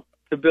metal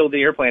to build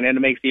the airplane, and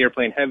it makes the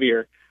airplane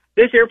heavier.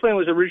 This airplane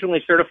was originally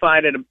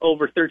certified at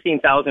over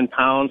 13,000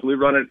 pounds. We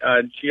run it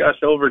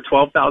just over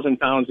 12,000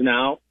 pounds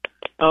now.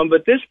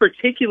 But this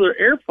particular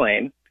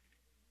airplane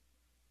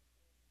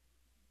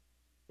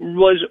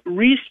was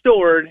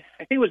restored,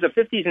 I think it was the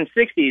 50s and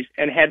 60s,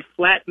 and had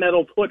flat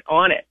metal put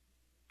on it.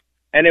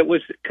 And it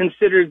was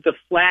considered the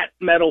flat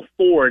metal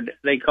Ford,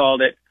 they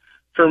called it,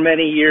 for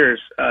many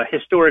years,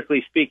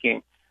 historically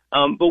speaking.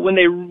 But when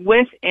they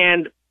went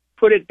and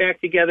put it back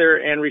together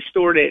and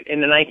restored it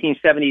in the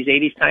 1970s,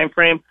 80s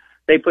timeframe,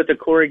 they put the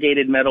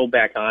corrugated metal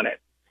back on it.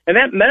 And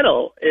that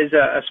metal is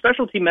a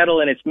specialty metal,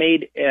 and it's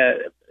made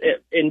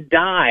in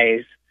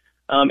dyes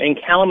in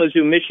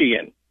Kalamazoo,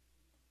 Michigan.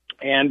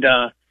 And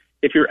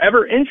if you're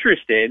ever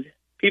interested,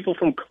 people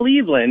from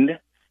Cleveland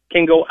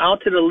can go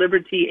out to the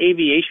Liberty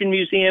Aviation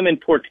Museum in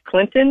Port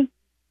Clinton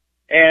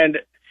and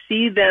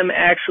see them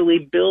actually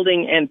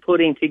building and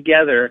putting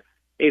together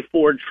a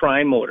Ford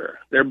Trimotor.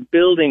 They're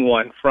building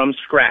one from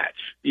scratch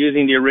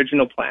using the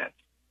original plans.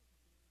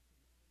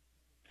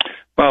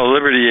 Well,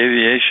 Liberty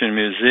Aviation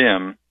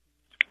Museum,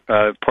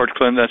 Port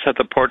Clinton, that's at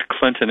the Port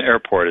Clinton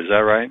Airport, is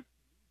that right?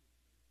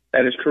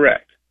 That is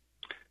correct.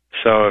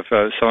 So if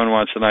someone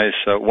wants a nice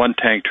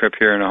one-tank trip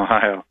here in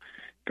Ohio,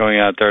 going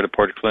out there to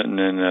Port Clinton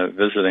and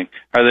visiting,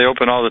 are they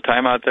open all the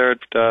time out there at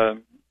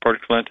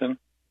Port Clinton?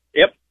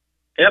 Yep.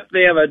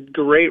 They have a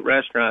great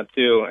restaurant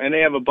too, and they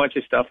have a bunch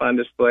of stuff on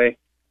display.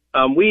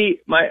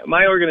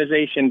 My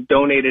organization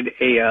donated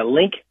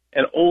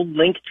an old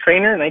Link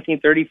trainer,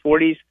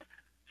 1930s-40s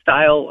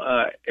style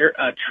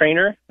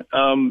trainer,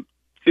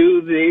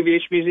 to the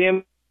Aviation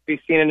Museum. We've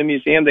seen in the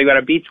museum. They've got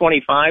a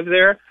B-25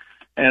 there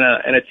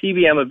and a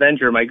TBM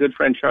Avenger. My good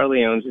friend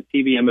Charlie owns a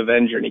TBM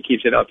Avenger, and he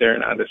keeps it out there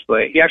and on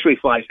display. He actually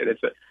flies it.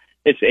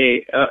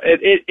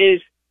 It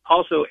is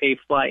also a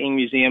flying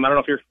museum. I don't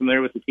know if you're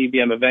familiar with the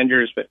TBM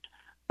Avengers, but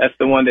that's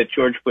the one that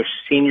George Bush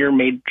Sr.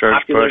 made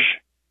popular. George Bush,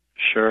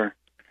 sure.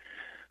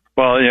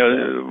 Well,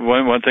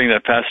 one thing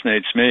that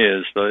fascinates me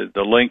is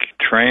the Link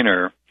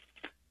trainer,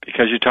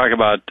 because you talk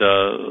about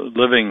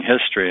living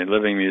history and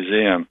living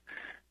museum.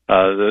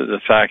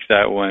 The fact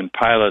that when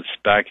pilots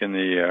back in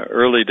the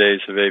early days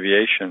of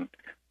aviation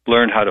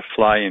learned how to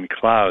fly in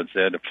clouds,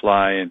 they had to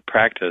fly and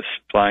practice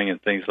flying in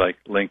things like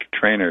Link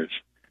trainers,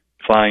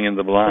 flying in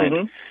the blind.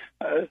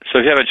 Mm-hmm. So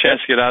if you have a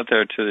chance to get out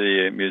there to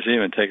the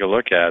museum and take a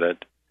look at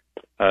it,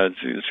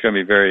 it's going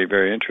to be very,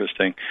 very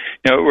interesting.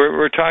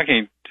 We're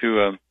talking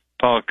to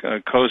Paul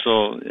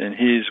Kozel, and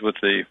he's with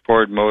the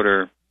Ford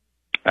Motor,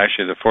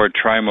 actually the Ford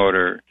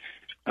Trimotor,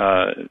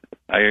 I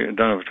don't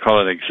know if to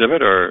call it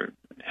exhibit or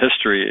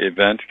history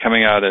event,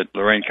 coming out at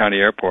Lorain County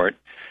Airport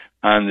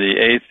on the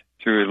 8th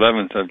through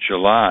 11th of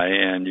July,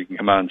 and you can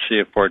come out and see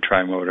a Ford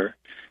Trimotor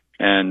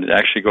and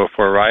actually go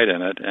for a ride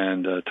in it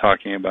and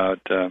talking about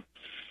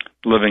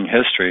living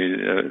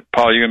history.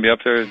 Paul, you going to be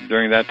up there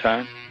during that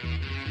time?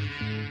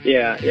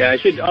 Yeah. I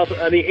should also,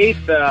 the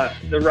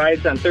 8th, the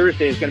rides on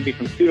Thursday is going to be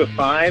from 2 to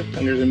 5,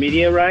 and there's a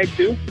media ride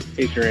too, in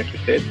case you're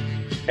interested.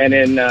 And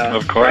then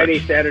Friday,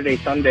 Saturday,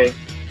 Sunday,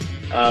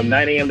 9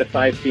 a.m. to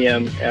 5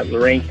 p.m. at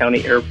Lorain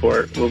County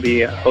Airport. We'll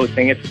be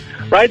hosting it.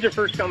 Rides are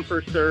first come,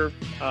 first serve.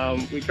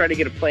 We try to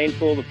get a plane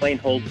full. The plane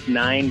holds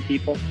 9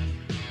 people,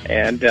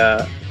 and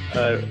a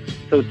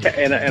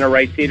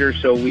right seater.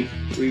 So we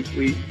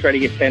try to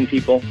get 10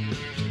 people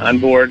on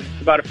board.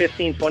 It's about a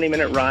 15-20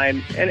 minute ride,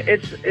 and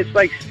it's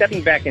like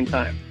stepping back in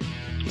time.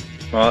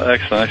 Well,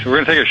 excellent. We're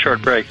going to take a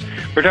short break.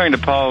 We're talking to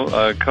Paul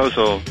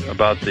Kozel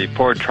about the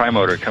Ford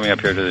Trimotor coming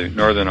up here to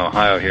northern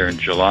Ohio here in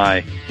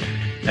July.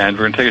 And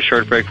we're going to take a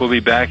short break. We'll be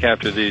back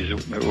after these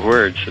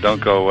words, so don't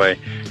go away.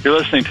 You're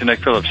listening to Nick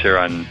Phillips here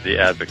on The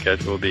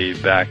Advocate. We'll be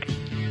back.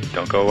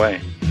 Don't go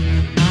away.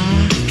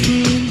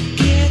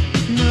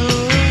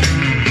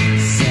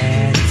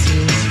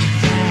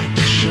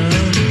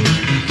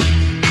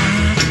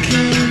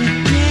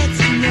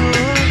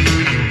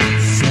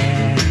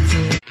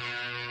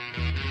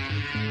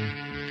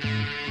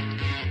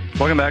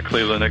 Welcome back,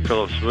 Cleveland. Nick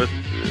Phillips with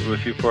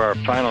you for our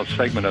final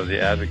segment of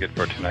The Advocate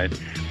for tonight.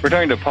 We're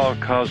talking to Paul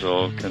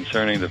Kozel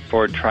concerning the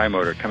Ford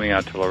Trimotor coming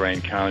out to Lorain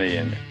County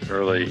in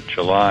early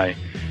July.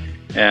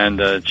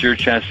 And it's your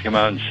chance to come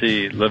out and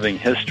see living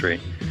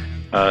history.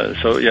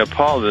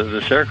 Paul,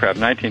 this aircraft,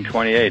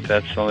 1928,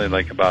 that's only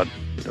like about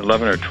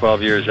 11 or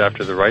 12 years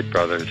after the Wright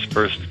brothers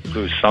first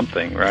flew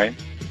something, right?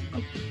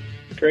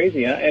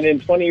 Crazy, huh? And then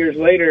 20 years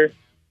later,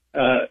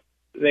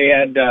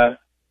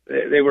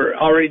 they were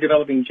already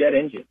developing jet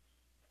engines.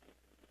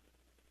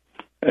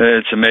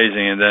 It's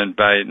amazing. And then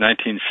by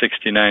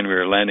 1969, we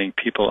were landing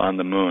people on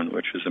the moon,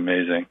 which was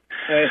amazing.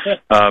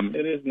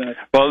 It is nuts.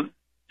 Well,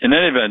 in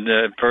any event,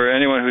 for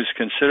anyone who's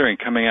considering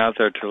coming out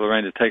there to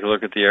Lorain to take a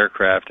look at the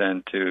aircraft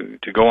and to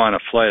go on a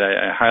flight,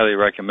 I highly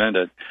recommend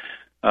it.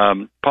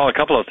 Paul, a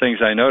couple of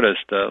things I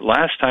noticed.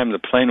 Last time the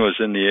plane was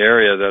in the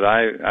area that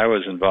I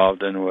was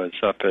involved in was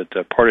up at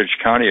Portage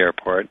County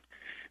Airport.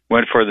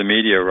 Went for the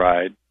media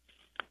ride.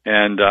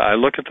 And I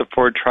look at the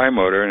Ford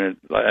Trimotor, and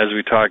as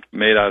we talked,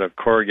 made out of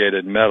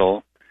corrugated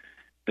metal.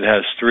 It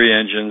has 3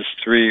 engines,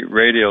 3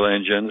 radial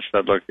engines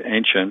that look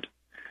ancient,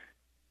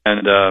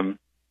 and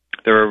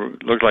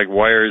looked like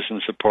wires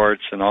and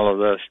supports and all of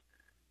this.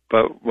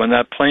 But when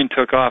that plane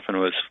took off and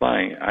was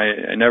flying,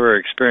 I never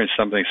experienced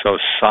something so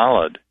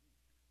solid.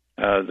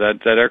 That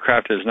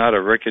aircraft is not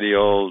a rickety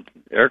old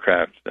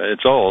aircraft.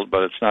 It's old,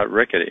 but it's not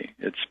rickety.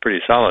 It's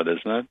pretty solid,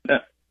 isn't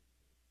it?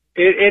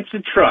 It's a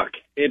truck.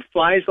 It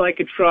flies like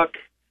a truck.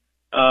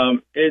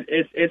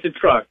 It's a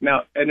truck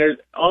now, and there's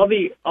all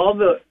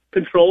the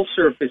control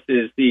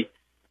surfaces, the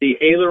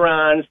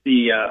ailerons,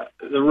 the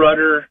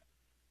rudder,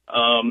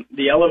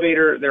 the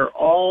elevator. They're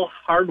all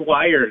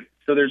hardwired,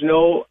 so there's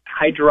no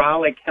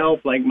hydraulic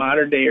help like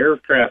modern day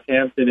aircraft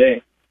have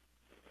today.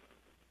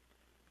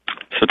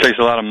 So it takes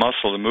a lot of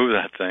muscle to move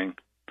that thing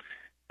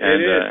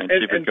and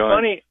keep it going.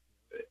 Funny,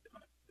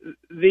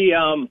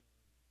 the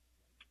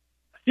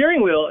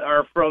steering wheel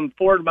are from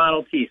Ford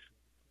Model Ts.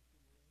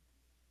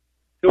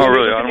 So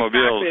really?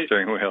 Automobile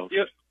steering wheels.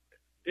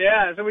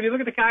 Yeah, so when you look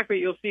at the cockpit,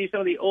 you'll see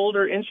some of the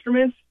older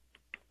instruments.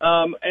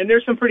 And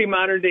there's some pretty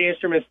modern-day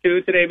instruments,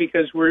 too, today,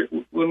 because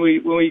when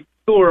we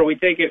tour, we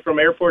take it from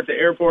airport to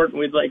airport, and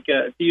we'd like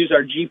to use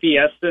our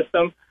GPS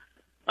system.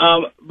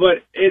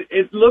 But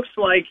it looks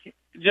like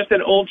just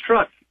an old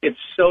truck. It's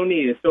so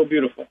neat. It's so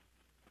beautiful.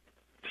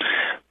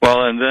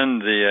 Well, and then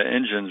the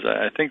engines,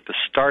 I think the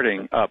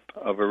starting up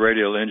of a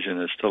radial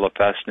engine is still a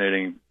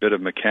fascinating bit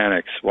of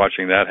mechanics,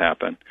 watching that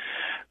happen.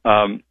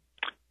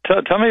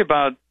 Tell me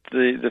about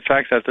the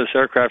fact that this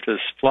aircraft is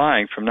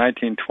flying from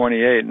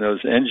 1928, and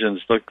those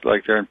engines look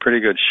like they're in pretty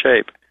good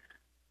shape.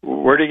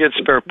 Where do you get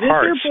spare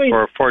parts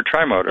for a Ford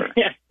Trimotor?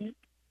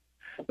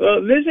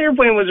 Well, this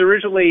airplane was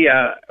originally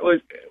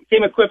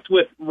came equipped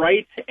with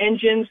Wright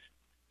engines.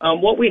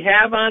 What we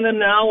have on them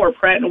now are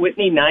Pratt &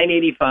 Whitney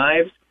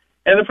 985s.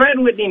 And the Pratt &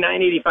 Whitney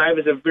 985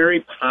 is a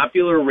very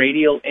popular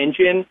radial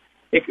engine.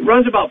 It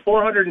runs about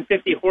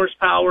 450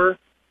 horsepower,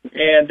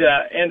 and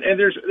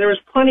there was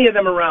plenty of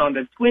them around.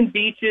 The Twin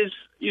Beaches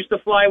used to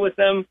fly with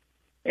them,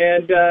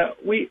 and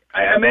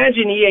I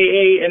imagine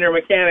EAA and their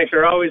mechanics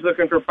are always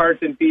looking for parts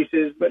and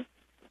pieces. But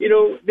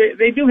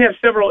they do have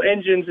several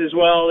engines as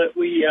well that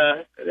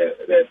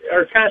that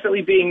are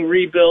constantly being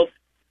rebuilt.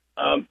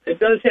 It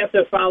does have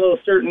to follow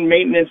certain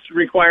maintenance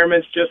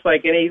requirements, just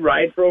like any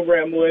ride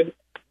program would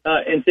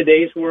in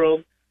today's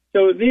world.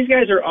 So these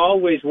guys are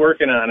always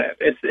working on it.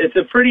 It's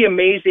a pretty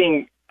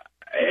amazing.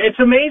 It's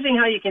amazing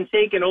how you can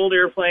take an old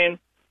airplane,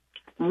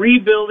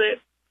 rebuild it,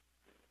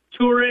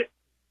 tour it,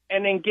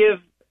 and then give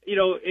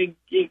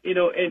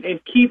and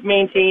keep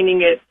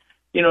maintaining it,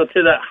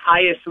 to the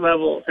highest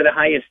level, to the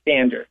highest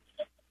standard.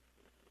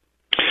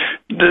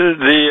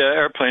 The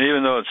airplane,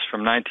 even though it's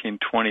from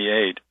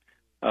 1928,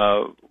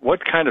 what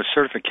kind of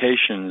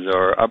certifications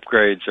or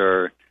upgrades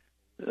or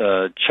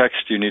checks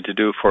do you need to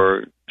do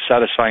for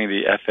satisfying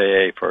the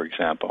FAA, for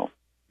example?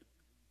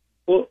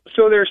 Well,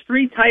 so there's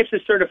three types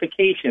of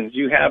certifications.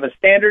 You have a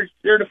standard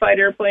certified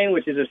airplane,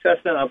 which is a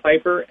Cessna, a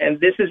Piper, and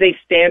this is a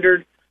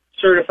standard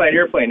certified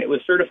airplane. It was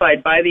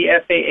certified by the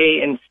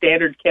FAA in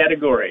standard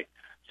category.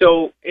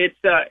 So it's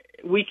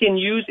we can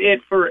use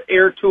it for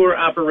air tour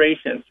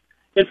operations.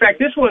 In fact,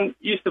 this one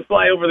used to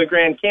fly over the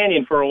Grand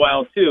Canyon for a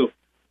while, too.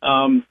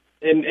 In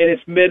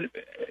its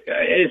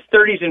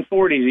 30s and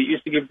 40s, it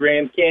used to give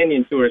Grand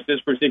Canyon tours, this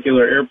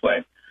particular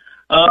airplane.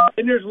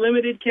 And there's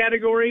limited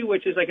category,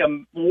 which is like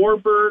a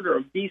Warbird or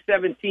a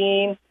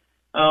B-17,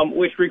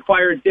 which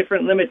require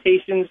different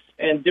limitations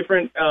and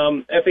different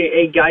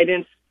FAA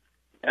guidance.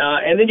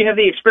 And then you have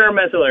the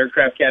experimental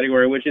aircraft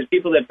category, which is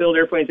people that build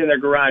airplanes in their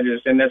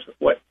garages, and that's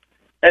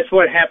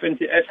what happened.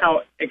 That's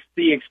how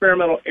the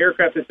Experimental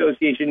Aircraft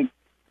Association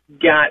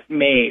got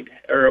made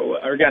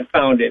or got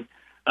founded,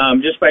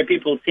 just by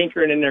people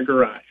tinkering in their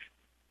garage.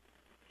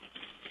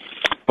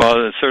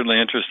 Well, it's certainly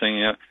interesting.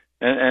 Yeah.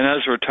 And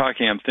as we're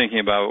talking, I'm thinking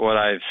about what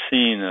I've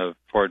seen of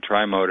Ford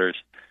Trimotors.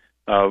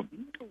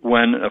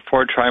 When a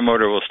Ford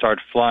Trimotor will start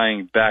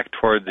flying back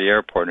toward the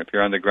airport, if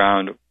you're on the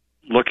ground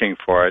looking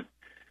for it,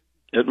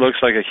 it looks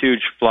like a huge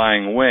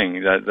flying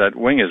wing. That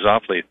wing is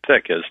awfully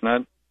thick,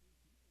 isn't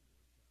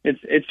it?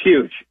 It's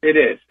huge. It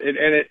is,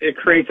 and it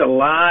creates a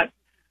lot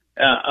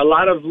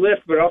of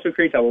lift, but it also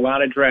creates a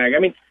lot of drag. I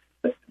mean,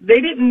 they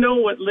didn't know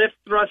what lift,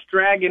 thrust,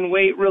 drag, and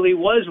weight really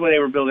was when they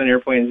were building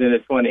airplanes in the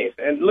 20s.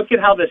 And look at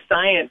how the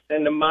science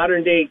and the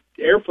modern-day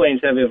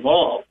airplanes have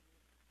evolved.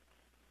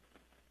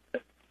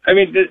 I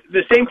mean,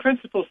 the same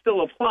principles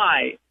still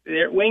apply.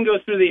 The wing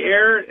goes through the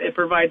air, it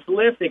provides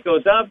lift, it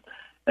goes up,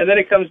 and then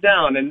it comes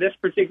down. And this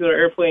particular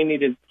airplane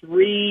needed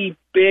 3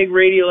 big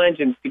radial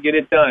engines to get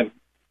it done.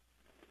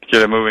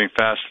 Get it moving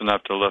fast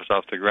enough to lift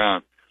off the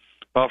ground.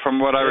 Well, from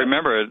what I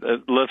remember,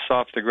 it lifts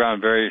off the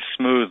ground very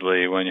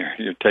smoothly when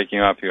you're taking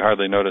off. You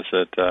hardly notice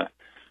it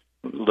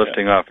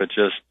lifting off. It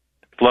just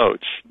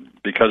floats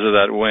because of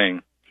that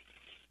wing,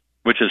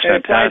 which is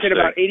fantastic. It flies at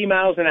about 80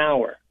 miles an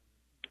hour.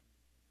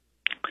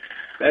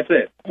 That's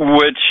it.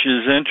 Which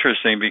is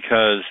interesting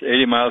because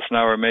 80 miles an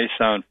hour may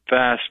sound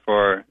fast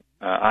for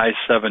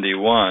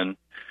I-71,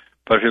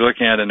 but if you're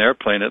looking at an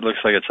airplane, it looks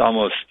like it's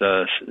almost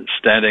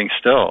standing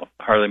still,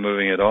 hardly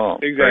moving at all.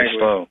 Exactly. Very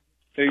slow.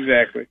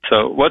 Exactly.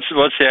 So what's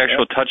the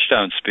actual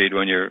touchdown speed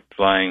when you're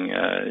flying,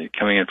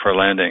 coming in for a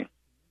landing?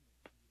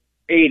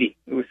 80.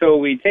 So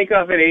we take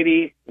off at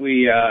 80.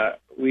 We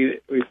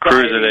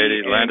cruise at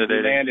 80, land at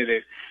 80. Land at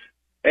 80.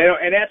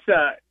 And that's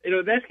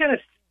that's kind of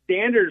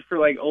standard for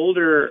like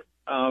older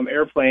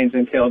airplanes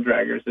and tail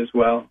draggers as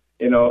well.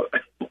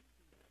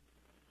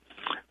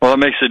 Well, it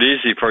makes it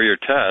easy for your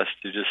test.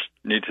 You just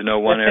need to know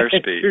one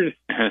airspeed.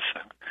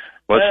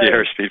 What's the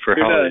airspeed for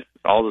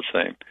all the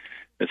same?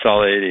 It's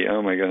all 80.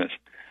 Oh my goodness.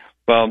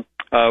 Well,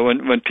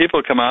 when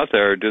people come out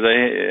there, do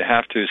they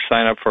have to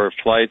sign up for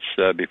flights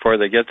before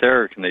they get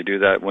there, or can they do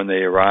that when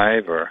they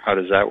arrive, or how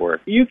does that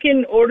work? You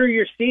can order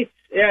your seats.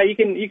 Yeah, you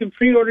can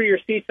pre-order your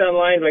seats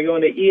online by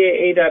going to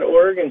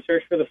EAA.org and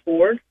search for the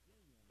Ford,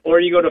 or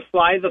you go to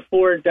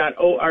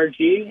flytheford.org.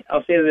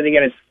 I'll say that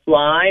again. It's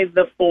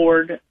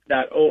flytheford.org.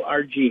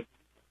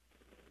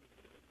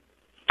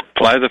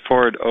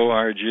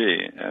 Flytheford.org.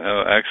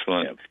 Oh,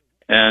 excellent. Yep.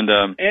 And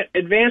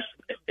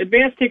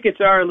advanced tickets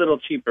are a little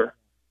cheaper.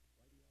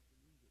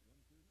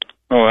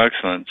 Oh,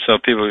 excellent. So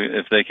people,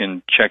 if they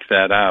can check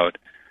that out,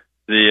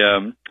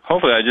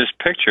 hopefully I just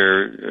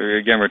picture,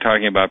 again, we're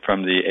talking about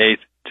from the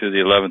 8th to the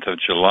 11th of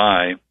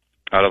July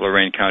out at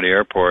Lorain County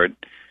Airport.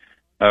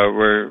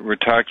 We're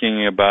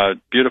talking about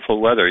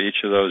beautiful weather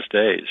each of those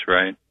days,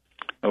 right?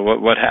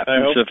 What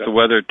happens if the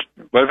weather?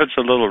 What if it's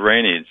a little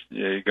rainy? Are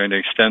you going to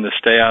extend the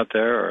stay out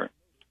there, or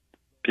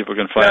people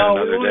can fly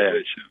another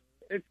day?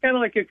 It's kind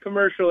of like a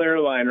commercial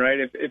airline, right?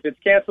 If it's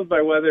canceled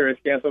by weather, it's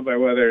canceled by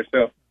weather.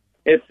 So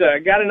it's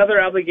got another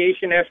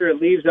obligation after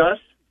it leaves us.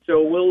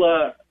 So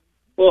we'll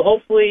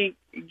hopefully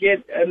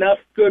get enough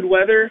good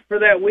weather for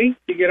that week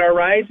to get our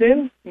rides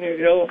in.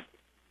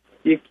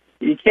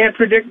 You can't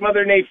predict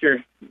Mother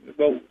Nature,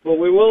 but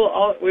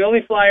we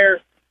only fly her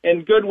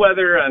in good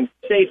weather on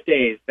safe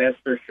days, that's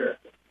for sure.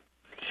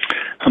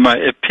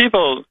 If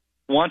people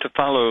want to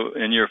follow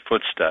in your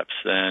footsteps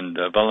and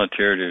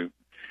volunteer to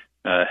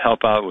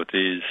help out with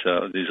these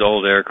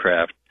old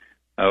aircraft,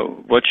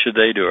 what should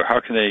they do, or how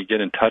can they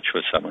get in touch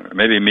with someone, or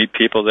maybe meet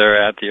people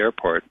there at the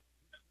airport?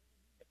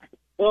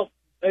 Well,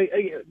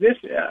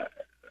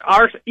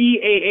 our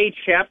EAA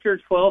chapter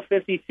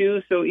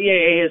 1252, so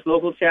EAA has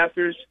local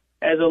chapters,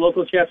 has a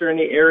local chapter in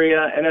the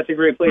area, and that's a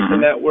great place to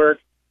network.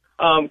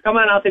 Come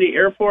on out to the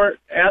airport,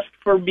 ask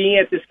for me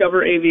at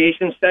Discover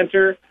Aviation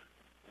Center.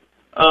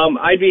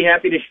 I'd be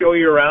happy to show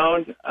you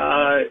around.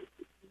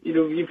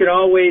 You can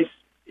always,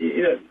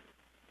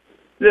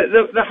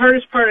 the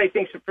hardest part, I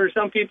think, for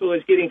some people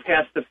is getting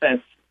past the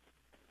fence.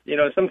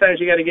 Sometimes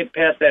you got to get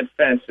past that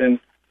fence, and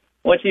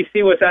once you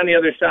see what's on the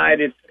other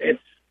side,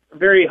 it's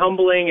very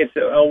humbling. It's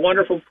a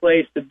wonderful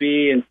place to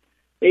be, and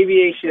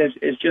aviation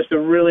is just a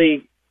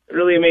really,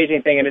 really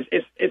amazing thing, and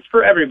it's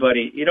for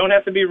everybody. You don't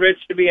have to be rich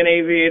to be an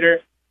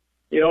aviator.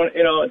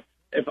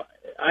 If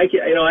I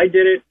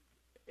did it.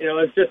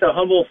 It's just a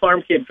humble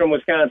farm kid from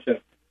Wisconsin.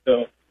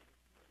 So.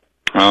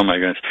 Oh my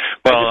goodness.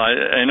 Well,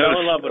 I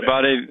noticed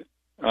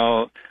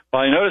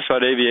I noticed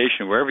about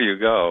aviation wherever you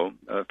go.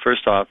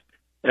 First off,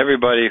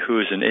 everybody who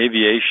is an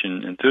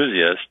aviation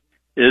enthusiast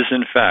is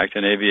in fact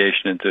an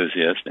aviation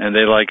enthusiast, and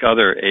they like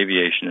other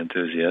aviation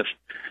enthusiasts.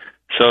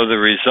 So the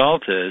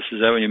result is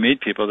that when you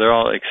meet people, they're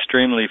all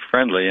extremely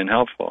friendly and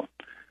helpful.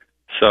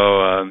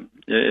 So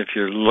if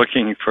you're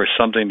looking for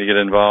something to get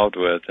involved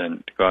with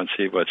and to go out and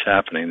see what's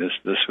happening,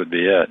 this would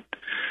be it.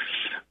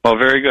 Well,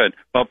 very good.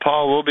 Well,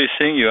 Paul, we'll be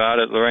seeing you out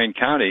at Lorain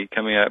County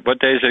coming up. What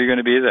days are you going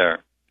to be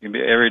there? You going to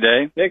be every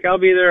day? Nick, I'll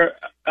be there.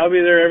 I'll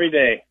be there every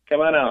day.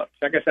 Come on out.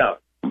 Check us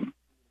out.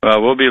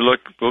 Well, we'll be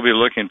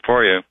looking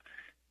for you.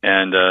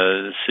 And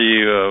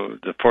see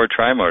the Ford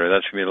Tri-Motor.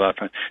 That's going to be a lot of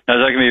fun. Now,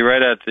 is that going to be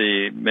right at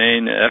the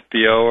main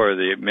FBO or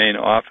the main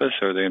office,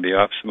 or are they going to be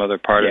off some other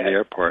part of the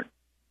airport?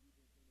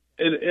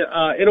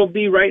 It'll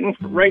be right in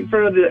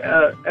front of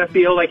the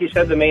FBO, like you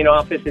said, the main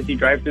office. As you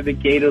drive through the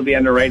gate, it'll be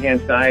on the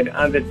right-hand side.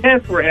 On the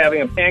 10th, we're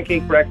having a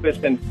pancake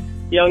breakfast and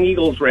Young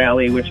Eagles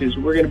rally, which is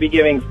we're going to be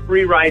giving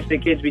free rides to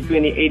kids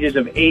between the ages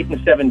of 8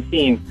 and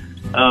 17.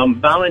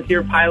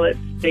 Volunteer pilots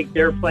take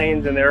their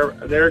planes and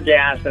their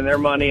gas and their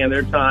money and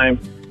their time.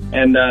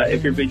 And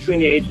if you're between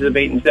the ages of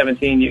 8 and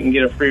 17, you can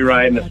get a free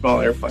ride in a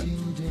small airplane.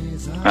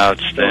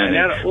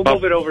 Outstanding. We'll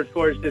move it over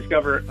towards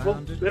Discover.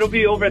 It'll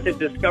be over at the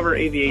Discover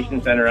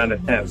Aviation Center on the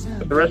 10th.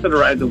 But the rest of the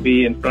rides will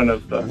be in front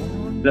of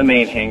the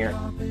main hangar.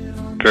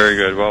 Very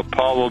good. Well,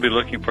 Paul, we'll be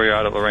looking for you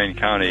out at Lorain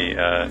County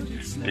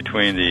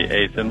between the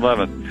 8th and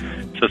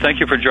 11th. So thank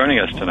you for joining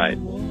us tonight.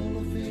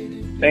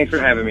 Thanks for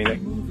having me,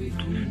 Nick.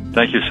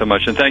 Thank you so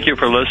much. And thank you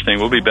for listening.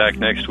 We'll be back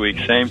next week,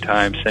 same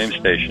time, same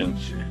station.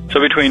 So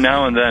between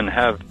now and then,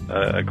 have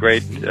a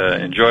great,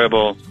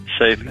 enjoyable,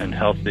 safe, and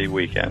healthy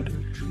weekend.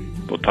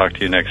 We'll talk to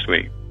you next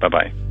week.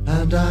 Bye-bye.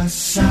 And I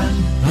sat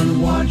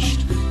and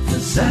watched the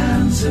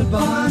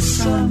Zanzibar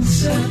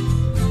sunset,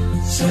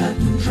 sat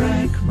and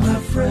drank my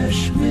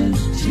fresh mint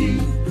tea.